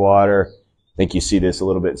 went underwater. I think you see this a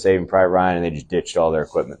little bit in Saving Private Ryan, and they just ditched all their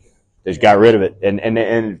equipment. They just got rid of it.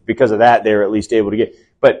 And because of that, they were at least able to get.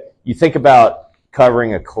 But you think about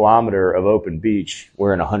covering a kilometer of open beach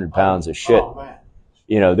wearing 100 pounds of shit. Oh, man.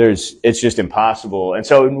 You know, it's just impossible. And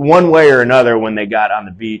so in one way or another, when they got on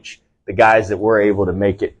the beach, the guys that were able to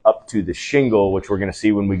make it up to the shingle, which we're going to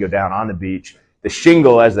see when we go down on the beach, the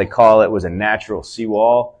shingle, as they call it, was a natural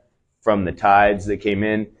seawall from the tides that came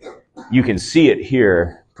in. You can see it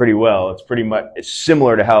here pretty well. It's pretty much, it's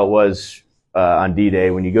similar to how it was on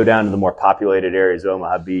D-Day. When you go down to the more populated areas of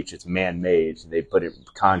Omaha Beach, it's man-made. They put it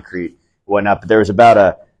concrete, whatnot. But there was about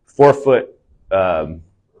a 4-foot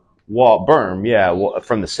wall berm,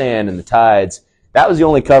 from the sand and the tides. That was the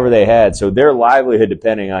only cover they had. So their livelihood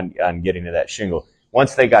depending on getting to that shingle.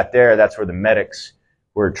 Once they got there, that's where the medics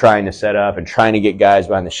were trying to set up and trying to get guys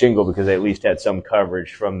behind the shingle because they at least had some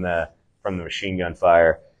coverage from the machine gun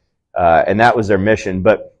fire. And that was their mission.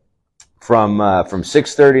 But from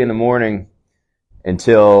 6:30 in the morning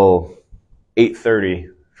until 8:30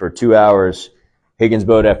 for 2 hours, Higgins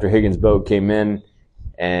boat after Higgins boat came in,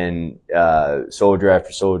 and soldier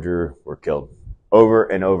after soldier were killed over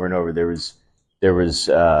and over and over. There was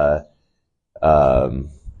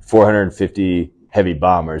 450 heavy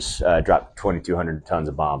bombers dropped 2,200 tons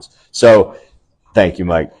of bombs. So, thank you,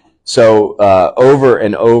 Mike. So over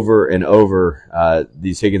and over and over,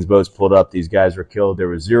 these Higgins boats pulled up. These guys were killed. There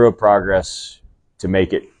was zero progress to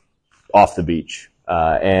make it off the beach.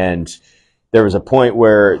 And there was a point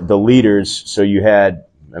where the leaders, so you had,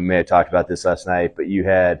 I may have talked about this last night, but you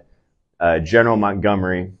had General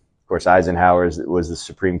Montgomery. Of course, Eisenhower was the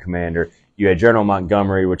supreme commander. You had General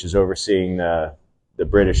Montgomery, which is overseeing the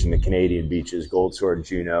British and the Canadian beaches, Gold Sword and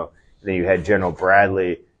Juno. And then you had General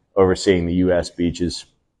Bradley overseeing the U.S. beaches.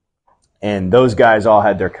 And those guys all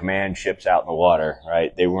had their command ships out in the water,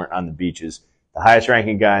 right? They weren't on the beaches. The highest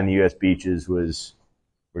ranking guy on the U.S. beaches where's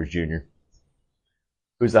Junior?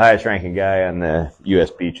 Who's the highest ranking guy on the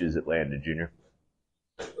U.S. beaches that landed, Junior?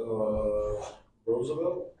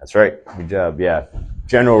 Roosevelt? That's right. Good job, yeah.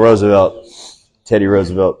 General Roosevelt, Teddy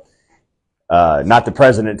Roosevelt. Not the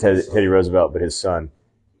president, Teddy Roosevelt, but his son.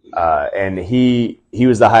 And he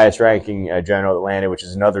was the highest ranking general that landed, which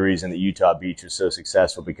is another reason that Utah Beach was so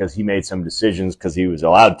successful, because he made some decisions because he was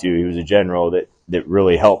allowed to. He was a general that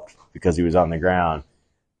really helped because he was on the ground.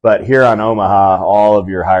 But here on Omaha, all of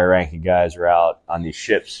your higher ranking guys were out on these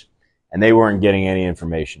ships, and they weren't getting any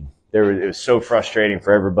information. It was so frustrating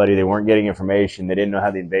for everybody. They weren't getting information. They didn't know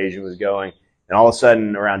how the invasion was going. And all of a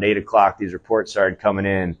sudden, around 8 o'clock, these reports started coming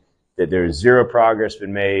in that there was zero progress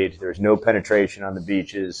been made. There was no penetration on the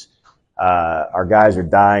beaches. Our guys are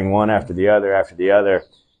dying one after the other.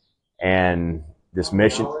 And this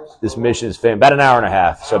mission is finished about an hour and a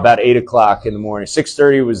half. So about 8 o'clock in the morning.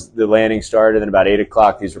 6:30 was the landing started, and about 8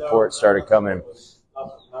 o'clock these reports started coming.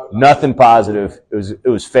 Nothing positive. It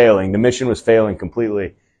was failing. The mission was failing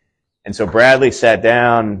completely. And so Bradley sat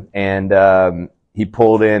down and he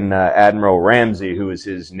pulled in Admiral Ramsey, who was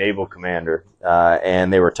his naval commander,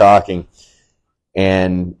 and they were talking.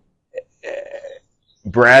 And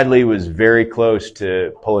Bradley was very close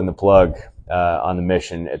to pulling the plug on the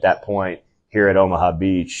mission at that point here at Omaha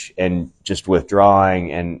Beach, and just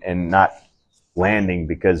withdrawing and not landing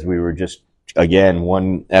because we were just, again,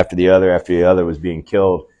 one after the other was being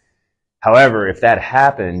killed. However, if that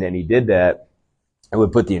happened and he did that, it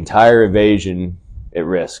would put the entire invasion at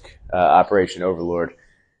risk. Operation Overlord.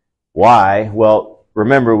 Why? Well,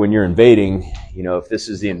 remember when you're invading, you know, if this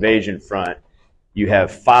is the invasion front, you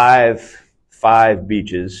have five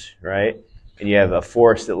beaches, right? And you have a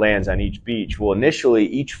force that lands on each beach. Well, initially,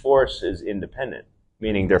 each force is independent,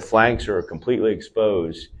 meaning their flanks are completely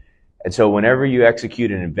exposed. And so whenever you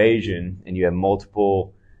execute an invasion and you have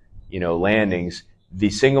multiple, you know, landings, the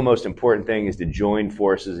single most important thing is to join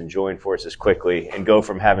forces quickly and go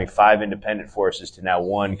from having 5 independent forces to now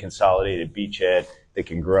 1 consolidated beachhead that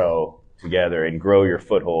can grow together and grow your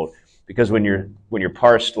foothold. Because when you're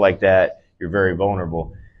parsed like that, you're very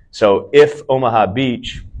vulnerable. So if Omaha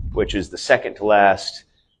Beach, which is the second to last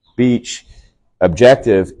beach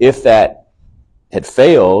objective, if that had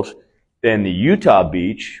failed, then the Utah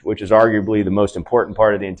Beach, which is arguably the most important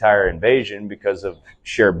part of the entire invasion because of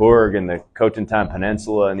Cherbourg and the Cotentin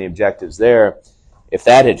Peninsula and the objectives there, if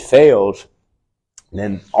that had failed,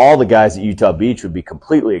 then all the guys at Utah Beach would be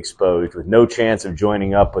completely exposed with no chance of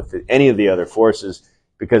joining up with any of the other forces,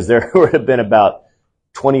 because there would have been about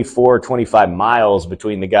 24, 25 miles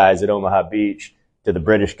between the guys at Omaha Beach to the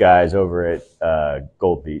British guys over at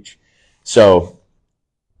Gold Beach. So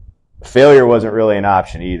failure wasn't really an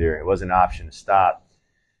option either. It wasn't an option to stop.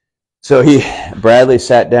 So Bradley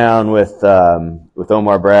sat down with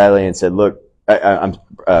Omar Bradley and said, look,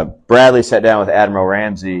 Bradley sat down with Admiral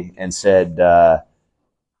Ramsey and said,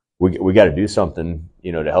 we got to do something,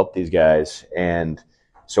 you know, to help these guys. And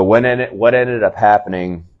so what ended up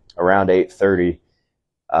happening around 8:30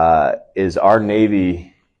 is our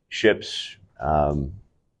Navy ships,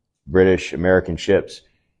 British, American ships,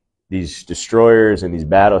 these destroyers and these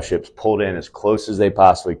battleships pulled in as close as they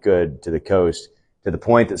possibly could to the coast, to the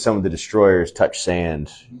point that some of the destroyers touched sand.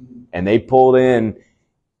 And they pulled in,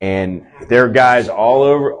 and there are guys all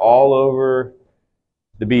over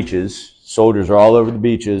the beaches. Soldiers are all over the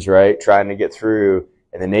beaches, right, trying to get through.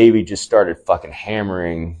 And the Navy just started fucking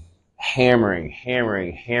hammering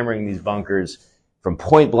these bunkers from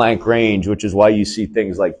point blank range, which is why you see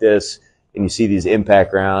things like this and you see these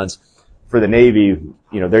impact rounds. For the Navy,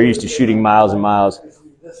 you know, they're used to shooting miles and miles.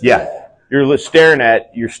 Yeah, you're staring at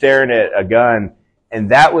a gun, and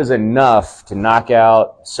that was enough to knock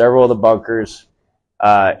out several of the bunkers.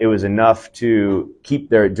 It was enough to keep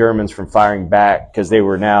their Germans from firing back because they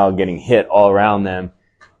were now getting hit all around them.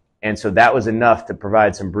 And so that was enough to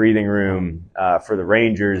provide some breathing room for the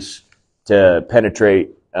Rangers to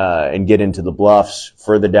penetrate and get into the bluffs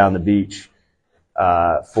further down the beach.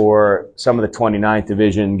 For some of the 29th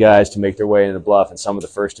Division guys to make their way into the bluff, and some of the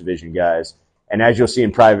 1st Division guys. And as you'll see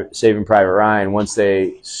in Saving Private Ryan, once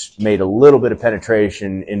they made a little bit of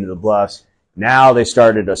penetration into the bluffs, now they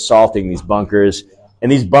started assaulting these bunkers.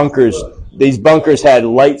 And these bunkers had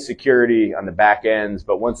light security on the back ends,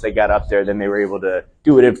 but once they got up there, then they were able to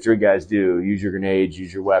do what infantry guys do: use your grenades,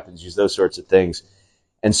 use your weapons, use those sorts of things.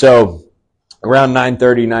 And so around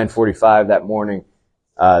 9:30, 9:45 that morning,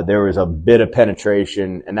 there was a bit of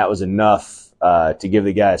penetration, and that was enough to give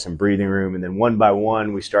the guys some breathing room. And then one by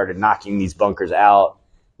one, we started knocking these bunkers out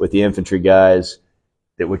with the infantry guys,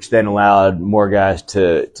 which then allowed more guys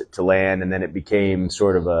to land, and then it became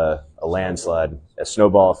sort of a landslide, a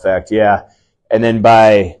snowball effect, yeah. And then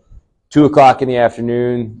by 2 o'clock in the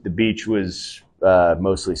afternoon, the beach was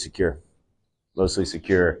mostly secure.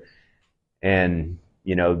 And,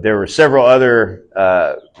 you know, there were several other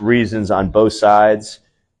reasons on both sides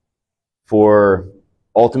for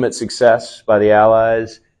ultimate success by the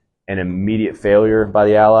Allies and immediate failure by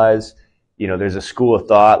the Allies. You know, there's a school of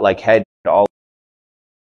thought, like, had all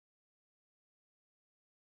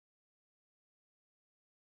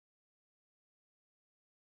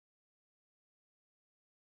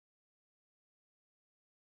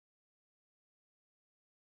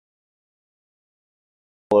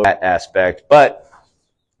that aspect, but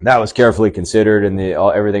that was carefully considered, and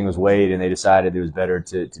everything was weighed, and they decided it was better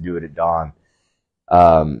to do it at dawn.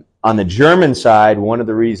 On the German side, one of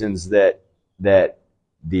the reasons that the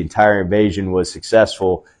entire invasion was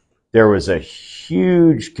successful, there was a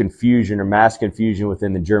huge confusion or mass confusion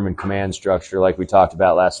within the German command structure, like we talked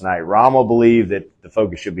about last night. Rommel believed that the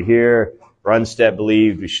focus should be here. Rundstedt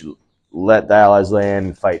believed we should let the Allies land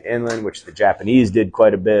and fight inland, which the Japanese did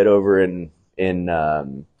quite a bit over in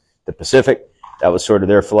the Pacific. That was sort of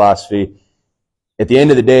their philosophy. At the end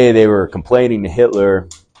of the day, they were complaining to Hitler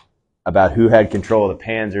about who had control of the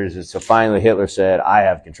panzers, and so finally Hitler said, I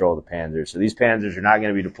have control of the panzers. So these panzers are not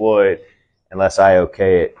going to be deployed unless I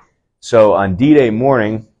okay it. So on D-Day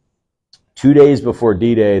morning, 2 days before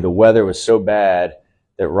D-Day, the weather was so bad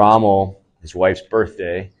that Rommel, his wife's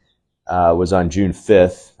birthday, was on June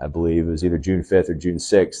 5th, I believe. It was either June 5th or June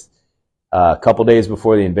 6th. A couple days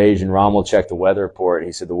before the invasion, Rommel checked the weather report.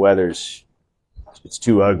 He said the it's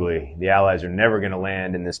too ugly. The Allies are never going to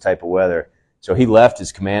land in this type of weather. So he left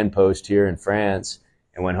his command post here in France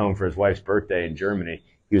and went home for his wife's birthday in Germany.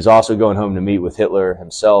 He was also going home to meet with Hitler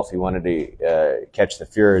himself. He wanted to catch the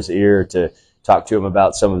Führer's ear to talk to him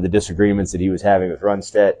about some of the disagreements that he was having with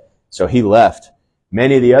Rundstedt. So he left.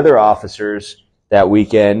 Many of the other officers that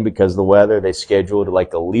weekend, because of the weather, they scheduled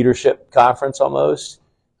like a leadership conference almost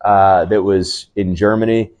that was in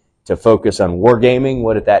Germany to focus on wargaming,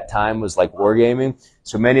 what at that time was like wargaming.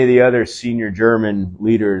 So many of the other senior German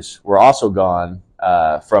leaders were also gone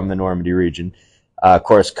from the Normandy region. Of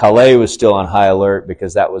course, Calais was still on high alert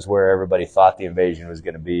because that was where everybody thought the invasion was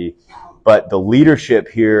going to be. But the leadership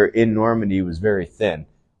here in Normandy was very thin.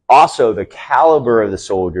 Also, the caliber of the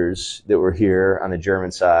soldiers that were here on the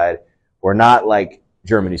German side were not like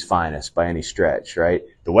Germany's finest by any stretch, right?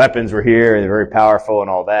 The weapons were here and they're very powerful and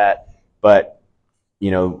all that. But,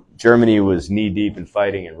 you know, Germany was knee-deep in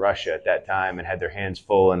fighting in Russia at that time and had their hands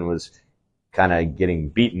full and was kind of getting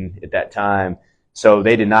beaten at that time. So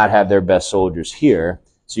they did not have their best soldiers here.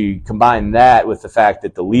 So you combine that with the fact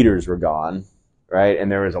that the leaders were gone, right?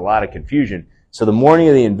 And there was a lot of confusion. So the morning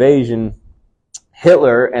of the invasion,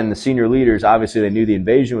 Hitler and the senior leaders, obviously they knew the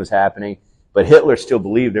invasion was happening, but Hitler still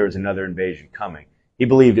believed there was another invasion coming. He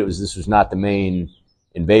believed this was not the main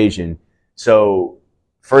invasion. So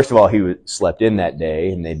first of all, he slept in that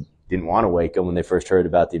day, and they didn't want to wake him when they first heard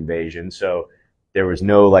about the invasion. So there was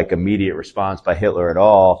no like immediate response by Hitler at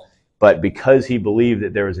all. But because he believed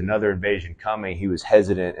that there was another invasion coming, he was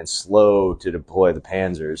hesitant and slow to deploy the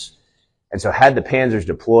panzers. And so had the panzers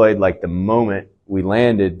deployed like the moment we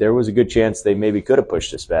landed, there was a good chance they maybe could have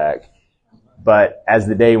pushed us back. But as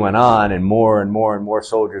the day went on and more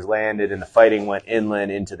soldiers landed and the fighting went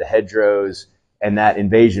inland into the hedgerows and that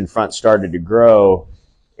invasion front started to grow,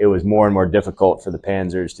 it was more and more difficult for the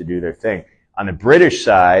panzers to do their thing. On the British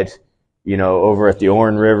side, you know, over at the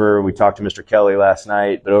Orne River, we talked to Mr. Kelly last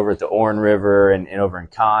night, but over at the Orne River and over in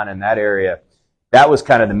Caen and that area, that was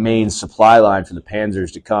kind of the main supply line for the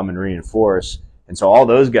panzers to come and reinforce. And so all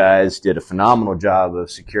those guys did a phenomenal job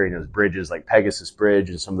of securing those bridges like Pegasus Bridge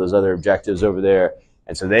and some of those other objectives over there.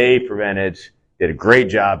 And so they did a great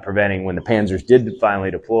job preventing when the panzers did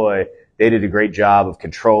finally deploy. They did a great job of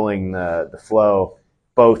controlling the flow,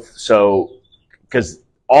 both so because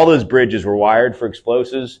all those bridges were wired for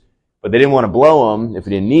explosives, but they didn't want to blow them if we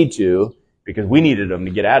didn't need to because we needed them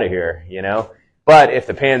to get out of here, you know. But if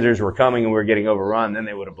the panzers were coming and we were getting overrun, then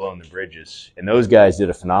they would have blown the bridges. And those guys did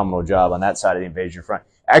a phenomenal job on that side of the invasion front.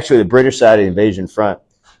 Actually, the British side of the invasion front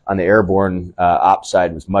on the airborne op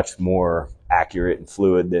side was much more accurate and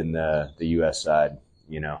fluid than the U.S. side,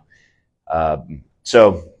 you know.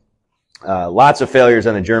 Lots of failures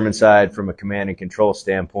on the German side from a command and control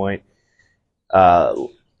standpoint.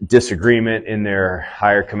 Disagreement in their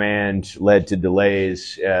higher command led to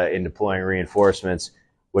delays in deploying reinforcements,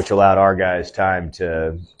 which allowed our guys time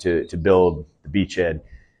to build the beachhead.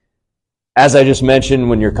 As I just mentioned,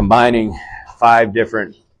 when you're combining 5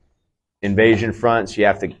 different invasion fronts, you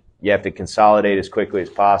have to consolidate as quickly as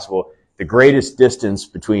possible. The greatest distance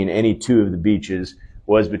between any 2 of the beaches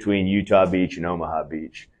was between Utah Beach and Omaha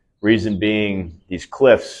Beach. Reason being, these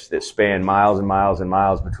cliffs that span miles and miles and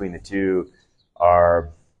miles between the 2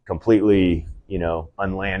 are completely, you know,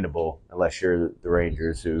 unlandable unless you're the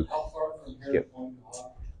Rangers who. How far from here to Point du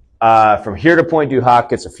Hoc? From here to Point du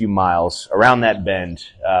Hoc, it's a few miles around that bend.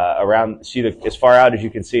 As far out as you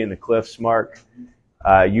can see in the cliffs, Mark.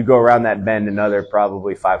 You go around that bend another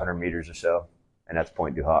probably 500 meters or so, and that's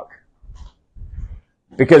Point du Hoc.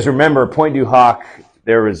 Because remember, Point du Hoc,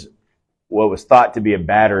 there was what was thought to be a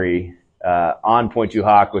battery on Point du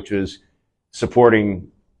Hoc, which was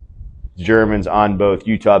supporting Germans on both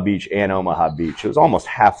Utah Beach and Omaha Beach. It was almost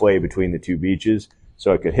halfway between the 2 beaches,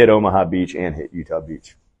 so it could hit Omaha Beach and hit Utah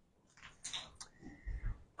Beach.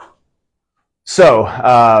 So,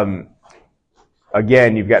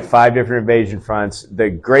 again, you've got 5 different invasion fronts. The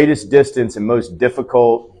greatest distance and most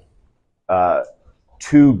difficult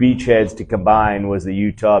 2 beachheads to combine was the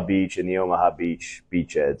Utah Beach and the Omaha Beach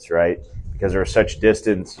beachheads, right? Because there was such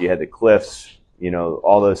distance, you had the cliffs, you know,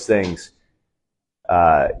 all those things.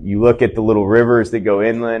 You look at the little rivers that go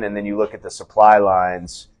inland, and then you look at the supply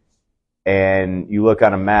lines, and you look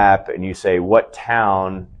on a map and you say, what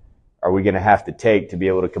town are we going to have to take to be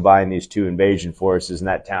able to combine these 2 invasion forces? And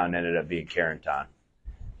that town ended up being Carentan.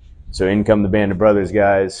 So in come the Band of Brothers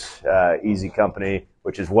guys, easy company,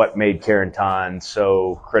 which is what made Carentan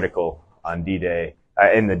so critical on D-Day,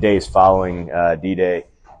 in the days following D-Day.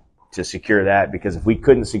 to secure that, because if we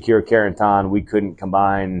couldn't secure Carentan, we couldn't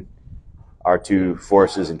combine our two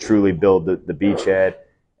forces and truly build the beachhead.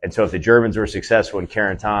 And so if the Germans were successful in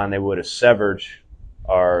Carentan, they would have severed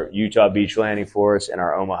our Utah Beach landing force and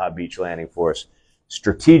our Omaha Beach landing force.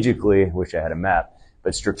 Strategically, wish I had a map,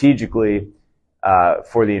 but strategically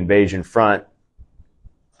for the invasion front,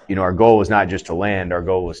 you know, our goal was not just to land, our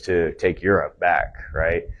goal was to take Europe back,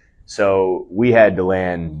 right? So we had to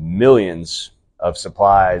land millions of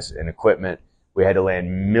supplies and equipment. We had to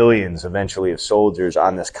land millions eventually of soldiers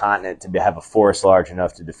on this continent to have a force large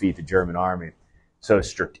enough to defeat the German army. So,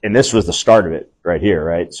 and this was the start of it right here,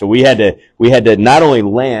 right? So we had to not only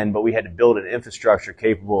land, but we had to build an infrastructure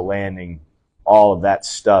capable of landing all of that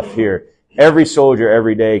stuff here. Every soldier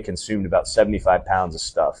every day consumed about 75 pounds of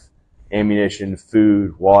stuff. Ammunition,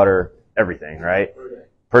 food, water, everything, right?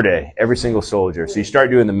 Per day, every single soldier. So you start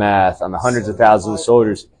doing the math on the hundreds of thousands of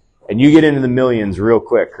soldiers, and you get into the millions real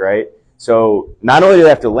quick, right? So not only did we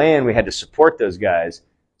have to land, we had to support those guys.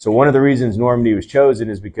 So one of the reasons Normandy was chosen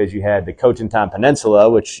is because you had the Cotentin Peninsula,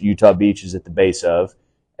 which Utah Beach is at the base of,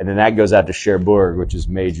 and then that goes out to Cherbourg, which is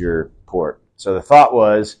major port. So the thought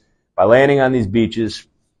was, by landing on these beaches,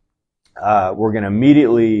 we're going to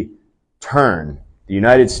immediately turn the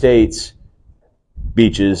United States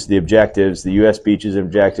beaches, the objectives, the U.S. beaches and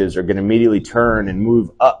objectives are going to immediately turn and move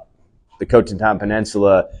up the Cotentin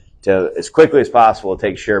Peninsula to, as quickly as possible,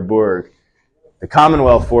 take Cherbourg. The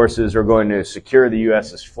Commonwealth forces are going to secure the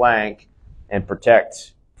U.S.'s flank and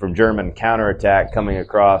protect from German counterattack coming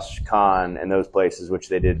across Caen and those places, which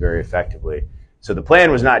they did very effectively. So the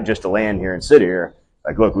plan was not just to land here and sit here.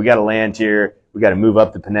 Like, look, we got to land here. We got to move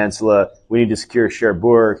up the peninsula. We need to secure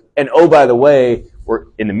Cherbourg. And oh, by the way,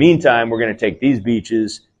 in the meantime, we're going to take these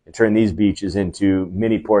beaches and turn these beaches into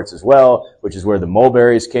mini ports as well, which is where the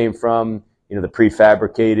mulberries came from. You know, the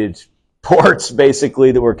prefabricated ports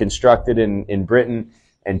basically that were constructed in Britain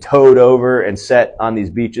and towed over and set on these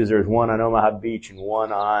beaches. There's one on Omaha Beach and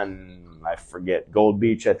one on, I forget, Gold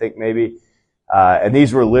Beach, I think maybe. And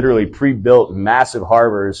these were literally pre-built massive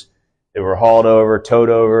harbors that were hauled over, towed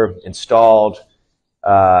over, installed,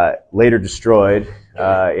 later destroyed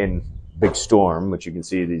in big storm, which you can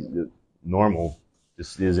see the normal.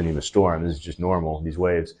 This isn't even a storm. This is just normal, these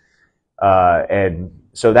waves. And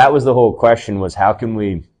so that was the whole question, was how can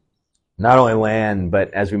we not only land,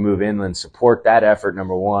 but as we move inland, support that effort,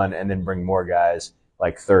 number one, and then bring more guys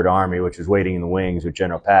like Third Army, which was waiting in the wings with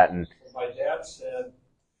General Patton. My dad said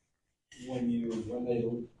when they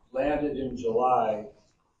landed in July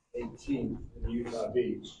 18th in Utah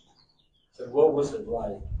Beach, said, what was it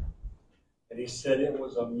like? And he said it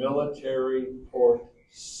was a military port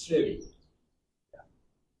city.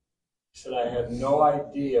 He said, I had no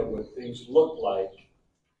idea what things looked like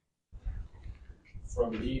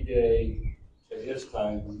from D-Day to his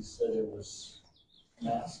time. He said it was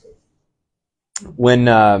massive. When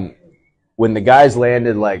the guys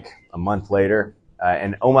landed like a month later,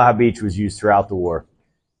 and Omaha Beach was used throughout the war.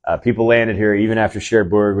 People landed here even after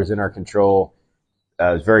Cherbourg was in our control. It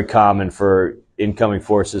was very common for incoming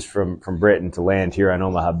forces from Britain to land here on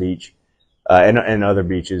Omaha Beach and other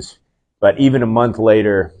beaches. But even a month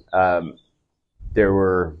later, it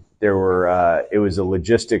was a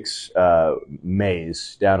logistics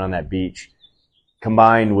maze down on that beach,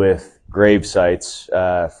 combined with grave sites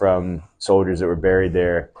from soldiers that were buried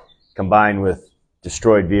there, combined with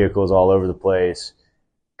destroyed vehicles all over the place,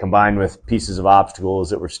 combined with pieces of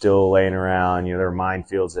obstacles that were still laying around. You know, there were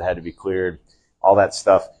minefields that had to be cleared, all that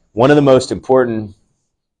stuff. One of the most important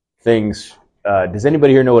things, does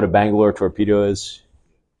anybody here know what a Bangalore torpedo is?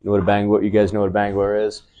 You guys know what a Bangalore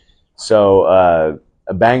is? So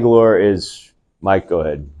a Bangalore is, Mike, go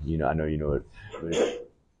ahead. You know, I know you know it.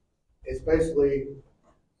 It's basically,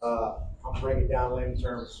 I'll break it down in layman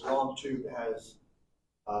terms. A long tube that has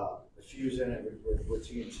a fuse in it with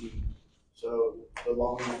TNT. So the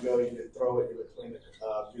longer you go, you can throw it in between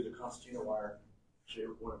through the concertina wire. So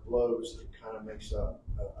when it blows, it kind of makes a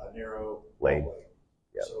narrow lane.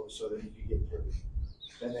 Yep. So that you can get through.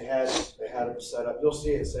 Then they had it set up. You'll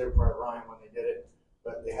see it set up right Ryan when they did it,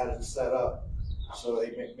 but they had it set up so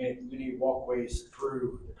they made many walkways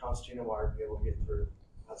through the concertina wire to be able to get through.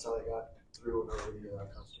 That's how they got through and over the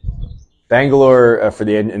concertina wire. Bangalore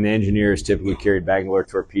the engineers typically carried Bangalore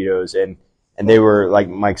torpedoes, and they were, like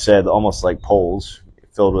Mike said, almost like poles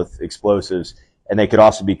filled with explosives, and they could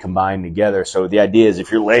also be combined together. So the idea is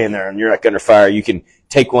if you're laying there and you're not under fire, you can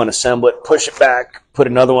take one, assemble it, push it back, put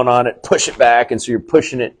another one on it, push it back, and so you're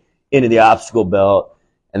pushing it into the obstacle belt,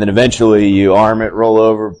 and then eventually you arm it, roll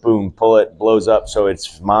over, boom, pull it, blows up. So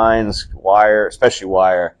it's mines, wire, especially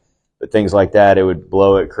wire, but things like that, it would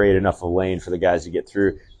blow it, create enough of a lane for the guys to get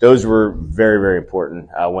through. Those were very, very important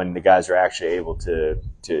when the guys are actually able to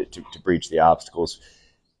breach the obstacles.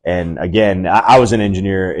 And again, I was an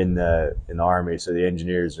engineer in the Army, so the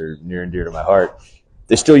engineers are near and dear to my heart.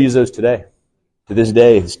 They still use those today. To this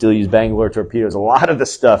day, they still use Bangalore torpedoes. A lot of the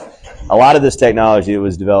stuff, a lot of this technology that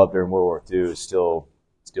was developed during World War II is still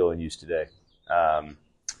in use today.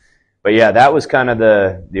 But yeah, that was kind of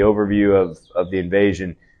the overview of the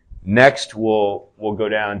invasion. Next, we'll go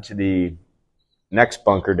down to the next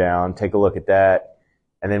bunker down, take a look at that,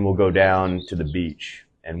 and then we'll go down to the beach,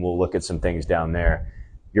 and we'll look at some things down there.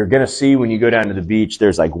 You're going to see when you go down to the beach,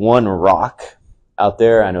 there's like one rock out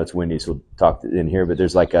there. I know it's windy, so we'll talk in here, but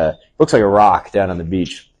there's like looks like a rock down on the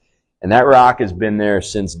beach. And that rock has been there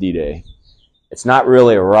since D-Day. It's not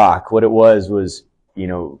really a rock. What it was, you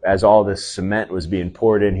know, as all this cement was being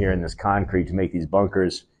poured in here in this concrete to make these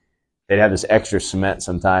bunkers, they'd have this extra cement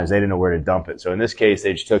sometimes. They didn't know where to dump it. So in this case,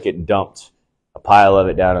 they just took it and dumped a pile of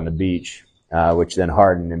it down on the beach, which then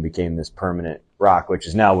hardened and became this permanent rock, which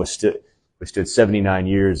has now withstood 79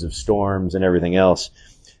 years of storms and everything else.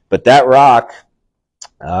 But that rock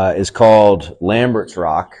is called Lambert's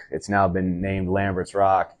Rock. It's now been named Lambert's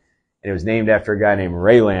Rock. And it was named after a guy named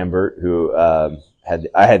Ray Lambert, who I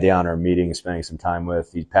had the honor of meeting and spending some time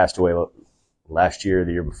with. He passed away last year,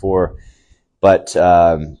 the year before. But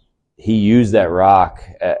he used that rock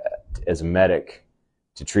as a medic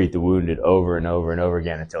to treat the wounded over and over and over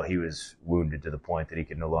again until he was wounded to the point that he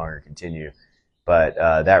could no longer continue. But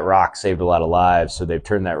that rock saved a lot of lives, so they've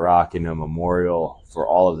turned that rock into a memorial for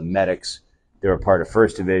all of the medics that were part of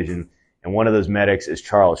 1st Division. And one of those medics is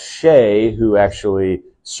Charles Shea, who actually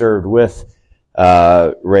served with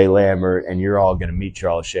Ray Lambert, and you're all going to meet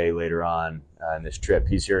Charles Shea later on in this trip.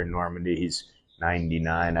 He's here in Normandy. He's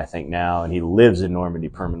 99, I think, now, and he lives in Normandy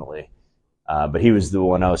permanently. But he was the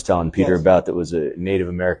one I was telling Peter about that was a Native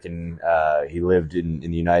American. He lived in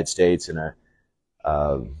the United States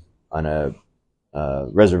on a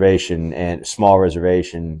reservation, and small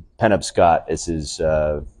reservation. Penobscot is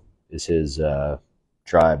his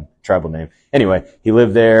tribal name. Anyway, he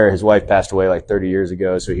lived there. His wife passed away like 30 years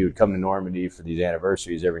ago, so he would come to Normandy for these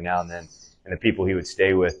anniversaries every now and then. And the people he would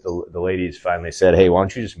stay with, the ladies finally said, "Hey, why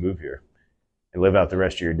don't you just move here and live out the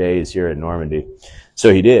rest of your days here in Normandy?"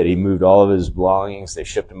 So he did. He moved all of his belongings. They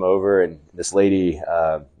shipped him over, and this lady,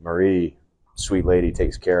 Marie, sweet lady,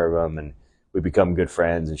 takes care of him, and we become good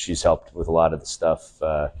friends, and she's helped with a lot of the stuff.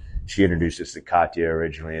 She introduced us to Katya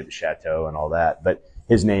originally at the chateau and all that, but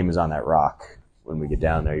his name is on that rock. When we get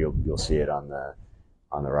down there, you'll see it on the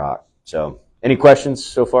rock. So, any questions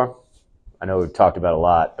so far? I know we've talked about a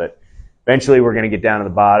lot, but eventually we're going to get down to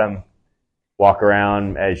the bottom, walk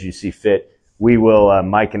around as you see fit. We will,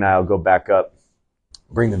 Mike and I will go back up,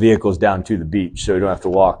 bring the vehicles down to the beach, so we don't have to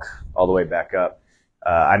walk all the way back up.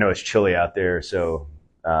 I know it's chilly out there, so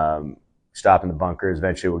stop in the bunkers.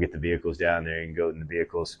 Eventually we'll get the vehicles down there. You can go in the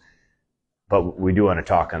vehicles. But we do want to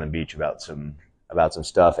talk on the beach about some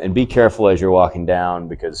stuff. And be careful as you're walking down,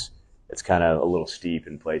 because it's kind of a little steep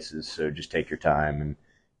in places. So just take your time,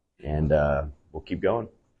 and we'll keep going.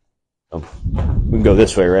 So we can go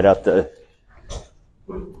this way, right out the...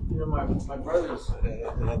 You know, my brother's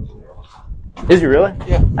an engineer. Is he really?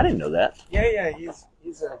 Yeah. I didn't know that. Yeah.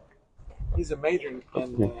 He's a major in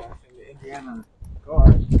the Indiana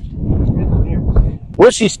Guard. Engineer.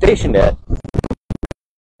 Where's he stationed at?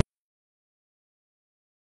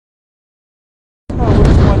 I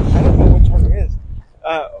don't know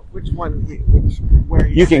which one it is. Where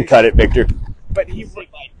he You can cut it, Victor. But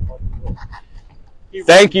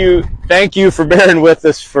Thank you for bearing with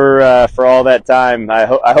us for all that time. I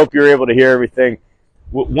hope you were able to hear everything.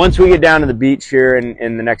 Once we get down to the beach here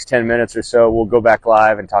in the next 10 minutes or so, we'll go back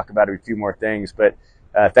live and talk about a few more things. But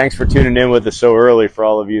thanks for tuning in with us so early for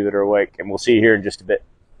all of you that are awake, and we'll see you here in just a bit.